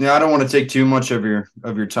yeah, I don't want to take too much of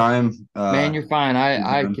your time. Man, you're fine.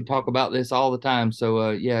 I could talk about this all the time.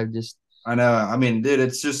 So yeah, just I know. I mean, dude,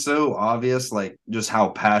 it's just so obvious, like just how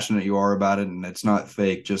passionate you are about it, and it's not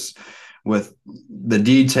fake. Just with the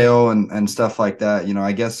detail and stuff like that. You know,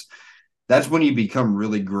 I guess that's when you become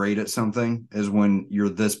really great at something is when you're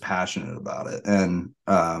this passionate about it, and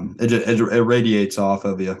it radiates off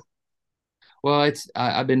of you. well,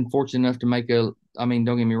 I've been fortunate enough to make a. I mean,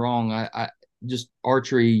 don't get me wrong. I just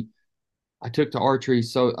archery. I took to archery,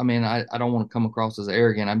 so I mean, I don't want to come across as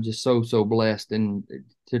arrogant. I'm just so blessed and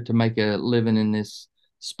to make a living in this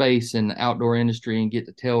space and outdoor industry and get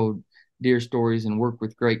to tell deer stories and work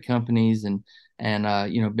with great companies and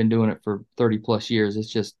been doing it for 30 plus years. It's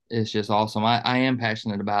just awesome. I am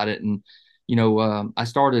passionate about it and I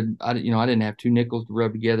started I didn't have two nickels to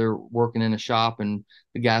rub together working in a shop, and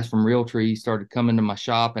the guys from Realtree started coming to my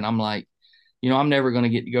shop, and I'm like, I'm never going to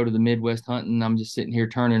get to go to the Midwest hunting. I'm just sitting here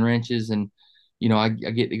turning wrenches, and I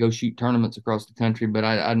get to go shoot tournaments across the country, but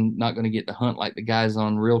I'm not going to get to hunt like the guys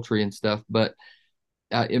on Realtree and stuff. But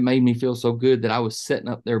it made me feel so good that I was setting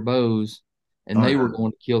up their bows, and Oh they were yeah,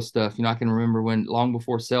 going to kill stuff. I can remember when long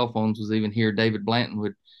before cell phones was even here, David Blanton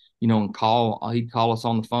would, and he'd call us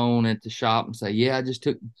on the phone at the shop and say, "Yeah, I just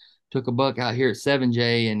took a buck out here at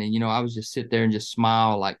 7J," and then I was just sit there and just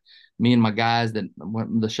smile like me and my guys that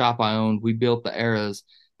the shop I owned, we built the arrows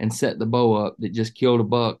and set the bow up that just killed a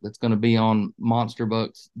buck that's going to be on Monster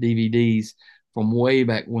Bucks DVDs from way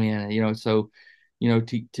back when. So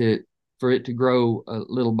to for it to grow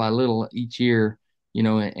little by little each year,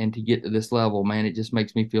 and to get to this level, man, it just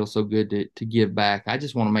makes me feel so good to give back. I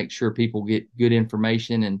just want to make sure people get good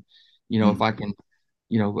information, and if I mm, can,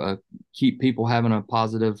 keep people having a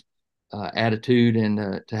positive attitude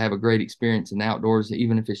and to have a great experience in the outdoors,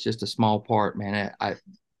 even if it's just a small part, man,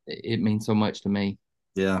 it means so much to me.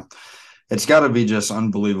 yeah. It's got to be just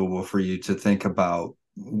unbelievable for you to think about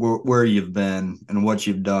where you've been and what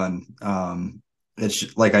you've done.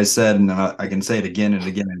 It's like I said, and I can say it again and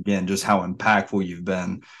again and again, just how impactful you've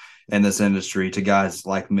been in this industry to guys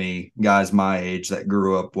like me, guys my age that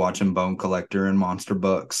grew up watching Bone Collector and Monster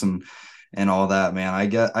Bucks and all that. Man, I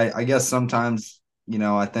guess sometimes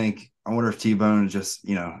I think I wonder if T Bone just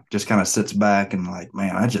just kind of sits back and like,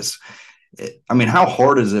 man, I mean, how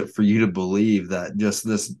hard is it for you to believe that just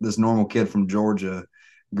this normal kid from Georgia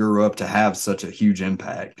grew up to have such a huge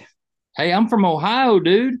impact? Hey, I'm from Ohio,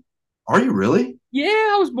 dude. Are you really? Yeah,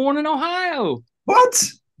 I was born in Ohio, What?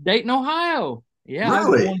 Dayton, Ohio. Yeah, I was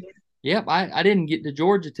Really? born. Yep, I didn't get to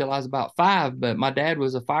Georgia till I was about 5, but my dad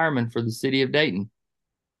was a fireman for the city of Dayton,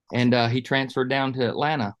 and he transferred down to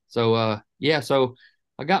Atlanta. So yeah, so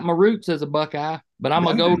I got my roots as a Buckeye, but I'm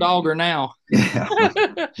a Go Dang. Dogger now. Yeah.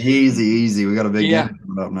 Easy, easy. We got a big game Yeah,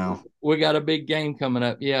 coming up now. we got a big game coming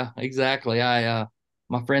up. Yeah, exactly.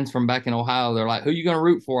 My friends from back in Ohio, they're like, "Who you gonna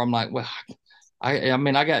root for?" I'm like, "Well, I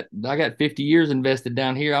mean, I got 50 years invested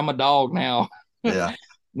down here. I'm a dog now." Yeah.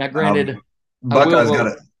 Now, Um, granted, I will Buckeyes got vote.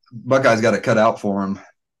 it. Buckeyes got it cut out for him.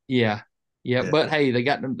 Yeah, yeah, Yeah. but hey, they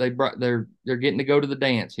got them. They're getting to go to the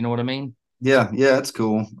dance. You know what I mean? Yeah. Yeah. It's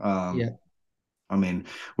cool. Yeah, I mean,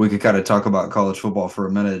 we could kind of talk about college football for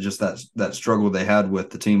a minute. Just that struggle they had with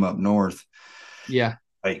the team up north. yeah,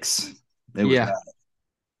 Yikes. It was yeah, bad.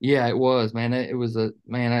 yeah. It was, man. It was a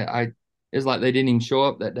man. It's like they didn't even show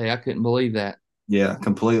up that day. I couldn't believe that. Yeah,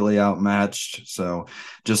 completely outmatched. So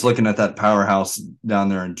just looking at that powerhouse down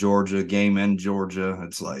there in Georgia, game in Georgia,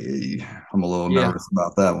 it's like I'm a little Yeah. nervous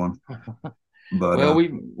about that one. But Well,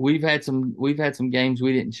 we've had some games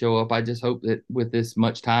we didn't show up. I just hope that with this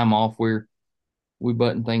much time off, we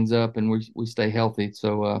button things up and we stay healthy.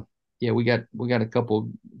 So yeah, we got a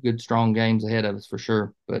couple good strong games ahead of us for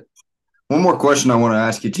sure. But one more question I want to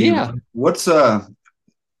ask you, T. yeah, What's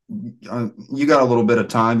you got a little bit of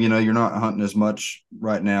time, you're not hunting as much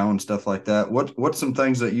right now and stuff like that. What's some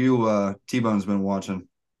things that you T-Bone's been watching?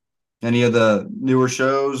 Any of the newer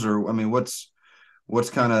shows or I mean, What's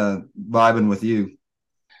kind of vibing with you?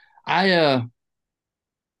 I uh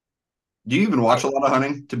Do you even I watch a lot of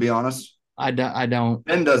hunting, to be honest? I don't.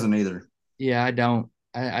 Ben doesn't either. Yeah, I don't.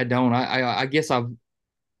 I don't. I guess I've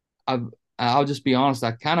I'll just be honest.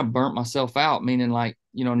 I kind of burnt myself out. Meaning, like,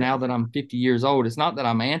 now Yeah. that I'm 50 years old, it's not that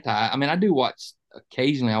I'm anti. I mean, I do watch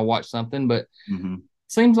occasionally. I watch something, but it Hmm.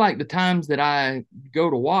 seems like the times that I go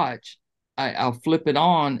to watch, I'll flip it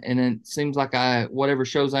on, and it seems like whatever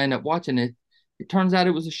shows I end up watching, it turns out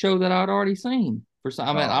it was a show that I'd already seen. For some,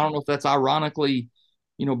 I mean, I Oh, don't know if that's ironically,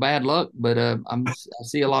 bad luck, but I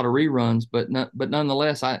see a lot of reruns, but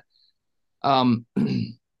nonetheless, um.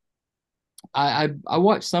 I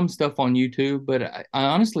watch some stuff on YouTube, but I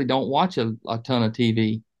honestly don't watch a ton of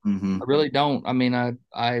TV. I hmm. really don't. I mean, I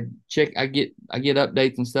get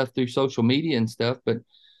updates and stuff through social media and stuff, but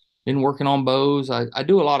been working on bows. I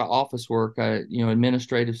do a lot of office work,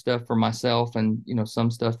 administrative stuff for myself and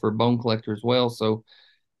some stuff for Bone Collector as well. So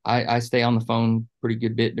I stay on the phone pretty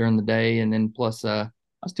good bit during the day, and then plus I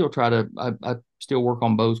still I still work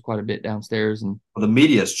on bows quite a bit downstairs. And Well, the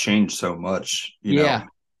media has changed so much, yeah,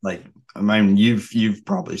 like I mean, you've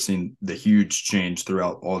probably seen the huge change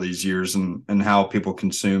throughout all these years and how people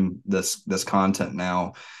consume this content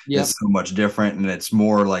now is yep, so much different and it's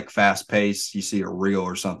more like fast paced. You see a reel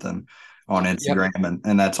or something on yep, Instagram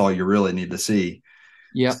and that's all you really need to see.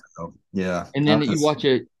 yep. So yeah. And then you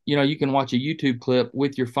can watch a YouTube clip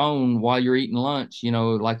with your phone while you're eating lunch.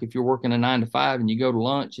 Like if you're working a 9 to 5 and you go to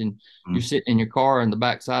lunch and you're sitting in your car in the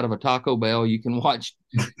backside of a Taco Bell, you can watch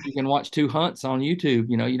two hunts on YouTube.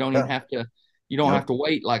 You don't even Yeah. have Yep. to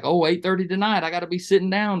wait like, oh, 8:30 tonight. I got to be sitting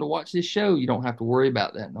down to watch this show. You don't have to worry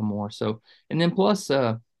about that no more. So, and then plus,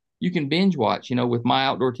 you can binge watch, with My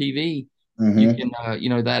Outdoor TV. You Hmm.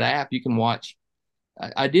 can, that app, you can watch.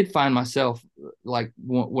 I did find myself like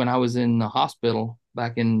when I was in the hospital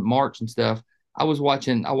back in March and stuff. I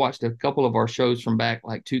watched a couple of our shows from back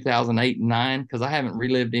like 2008 and 9 because I haven't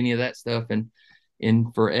relived any of that stuff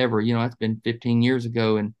in forever. It's been 15 years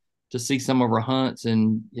ago, and to see some of our hunts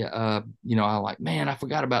and yeah, I like, man, I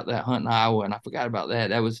forgot about that hunt in Iowa, and I forgot about that.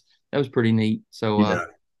 That was pretty neat. So Yeah.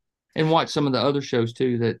 and watch some of the other shows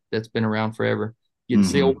too that's been around forever. Get to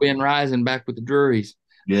see old Hmm. Ben Rising back with the Drurys.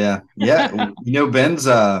 Yeah. Yeah. Ben's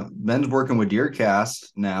working with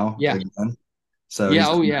Deercast now Yeah, again. So yeah, he's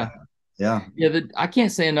oh yeah. yeah. Yeah, I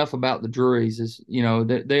can't say enough about the Druries. Is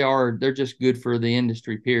they're just good for the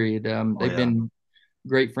industry. Period. Oh They've yeah. been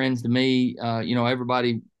great friends to me.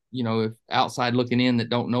 Everybody, if outside looking in that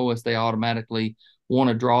don't know us, they automatically want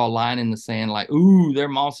to draw a line in the sand, like, ooh, they're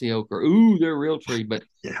mossy oak or ooh, they're Realtree. But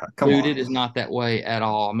Yeah. Come dude, on. it is not that way at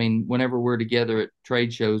all. I mean, whenever we're together at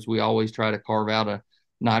trade shows, we always try to carve out a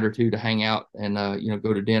night or two to hang out and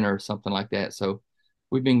go to dinner or something like that. So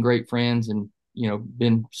we've been great friends and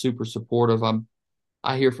been super supportive.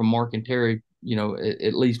 I hear from Mark and Terry,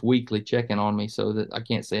 at least weekly checking on me, so that I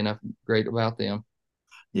can't say enough great about them.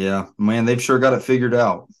 Yeah, man, they've sure got it figured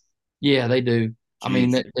out. Yeah, they do. I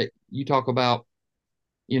mean, Jeez. that you talk about,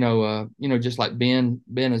 just like Ben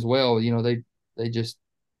as well. They just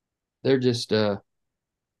they're just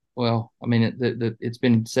well, I mean, it's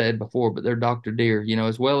been said before, but they're Dr. Deer,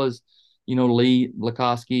 as well as Lee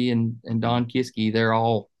Lakoski and Don Kiski. They're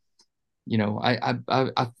all,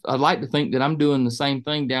 I'd like to think that I'm doing the same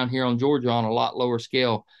thing down here on Georgia on a lot lower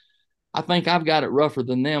scale. I think I've got it rougher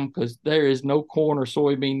than them because there is no corn or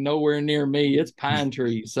soybean nowhere near me. It's pine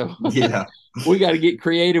trees. So Yeah, we got to get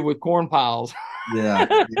creative with corn piles. yeah,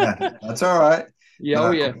 yeah. That's all right. Yeah, oh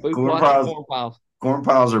No, yeah, food corn plots and piles, corn piles. corn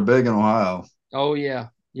piles are big in Ohio. Oh yeah,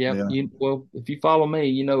 yep. Yeah, Well, if you follow me,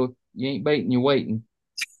 you ain't baiting, you're waiting.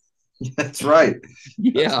 that's right. That's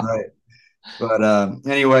Yeah. right. But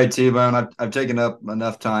anyway, T-Bone, I've taken up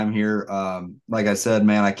enough time here. Like I said,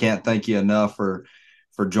 man, I can't thank you enough for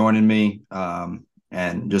joining me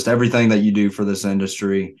and just everything that you do for this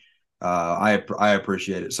industry. I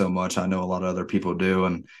appreciate it so much. I know a lot of other people do,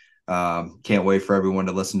 and can't wait for everyone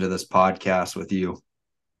to listen to this podcast with you.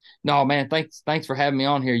 No, man, thanks for having me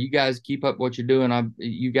on here. You guys keep up what you're doing.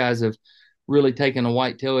 You guys have really taken a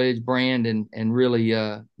Whitetail Edge brand and really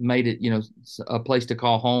made it, a place to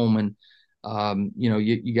call home. And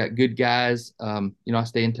you got good guys. I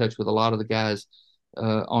stay in touch with a lot of the guys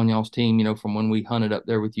on y'all's team, from when we hunted up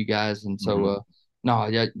there with you guys. And so Mm-hmm. no,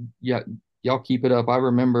 yeah, yeah, y'all keep it up. I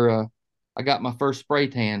remember I got my first spray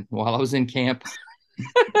tan while I was in camp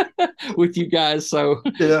with you guys. So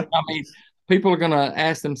Yeah. I mean, people are gonna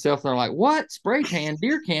ask themselves, they're like, "What spray tan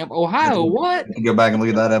deer camp, Ohio? What?" Go back and look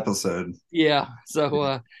at that episode. Yeah.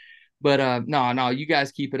 So, but no, no, you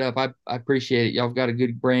guys keep it up. I appreciate it. Y'all have got a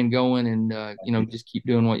good brand going, and just keep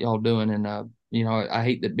doing what y'all doing. And I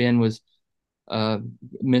hate that Ben was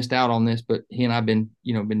missed out on this, but he and I've been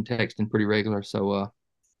been texting pretty regular. So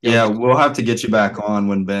y'all Yeah, just we'll have to get you back on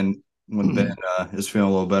when Ben is feeling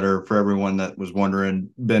a little better. For everyone that was wondering,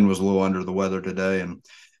 Ben was a little under the weather today and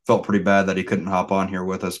felt pretty bad that he couldn't hop on here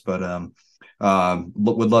with us. But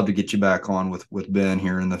would love to get you back on with Ben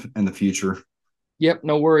here in the future. Yep,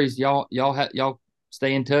 no worries. Y'all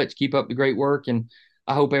stay in touch, keep up the great work, and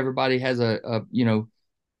I hope everybody has a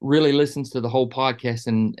really listens to the whole podcast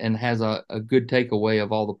and has a good takeaway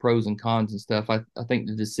of all the pros and cons and stuff. I think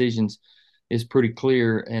the decisions is pretty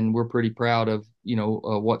clear, and we're pretty proud of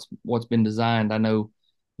what's been designed. I know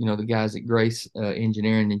the guys at Grace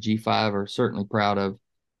Engineering and G5 are certainly proud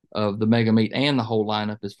of the Mega Meet and the whole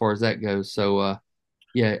lineup as far as that goes. So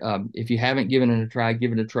yeah, if you haven't given it a try,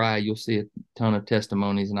 give it a try. You'll see a ton of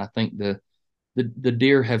testimonies, and I think the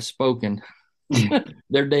deer have spoken.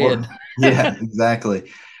 They're dead. Well, yeah,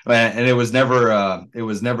 exactly. And it was never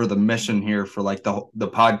the mission here for like the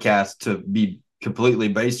podcast to be completely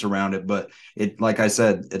based around it, but it, like I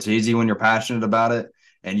said, it's easy when you're passionate about it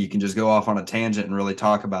and you can just go off on a tangent and really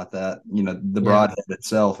talk about that, the Yeah, broadhead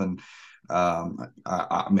itself. And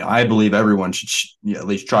I mean, I believe everyone should at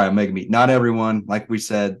least try a mega meet. Not everyone, like we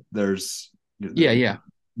said, yeah.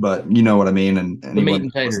 but you know what I mean, and The meat anyone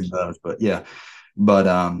and that listens taters. does. But yeah,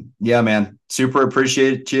 yeah, man, super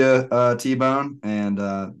appreciate you, T-Bone,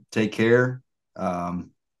 and take care.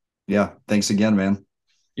 Yeah, thanks again, man.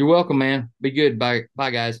 You're welcome, man. Be good. Bye, bye,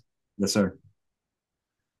 guys. Yes, sir.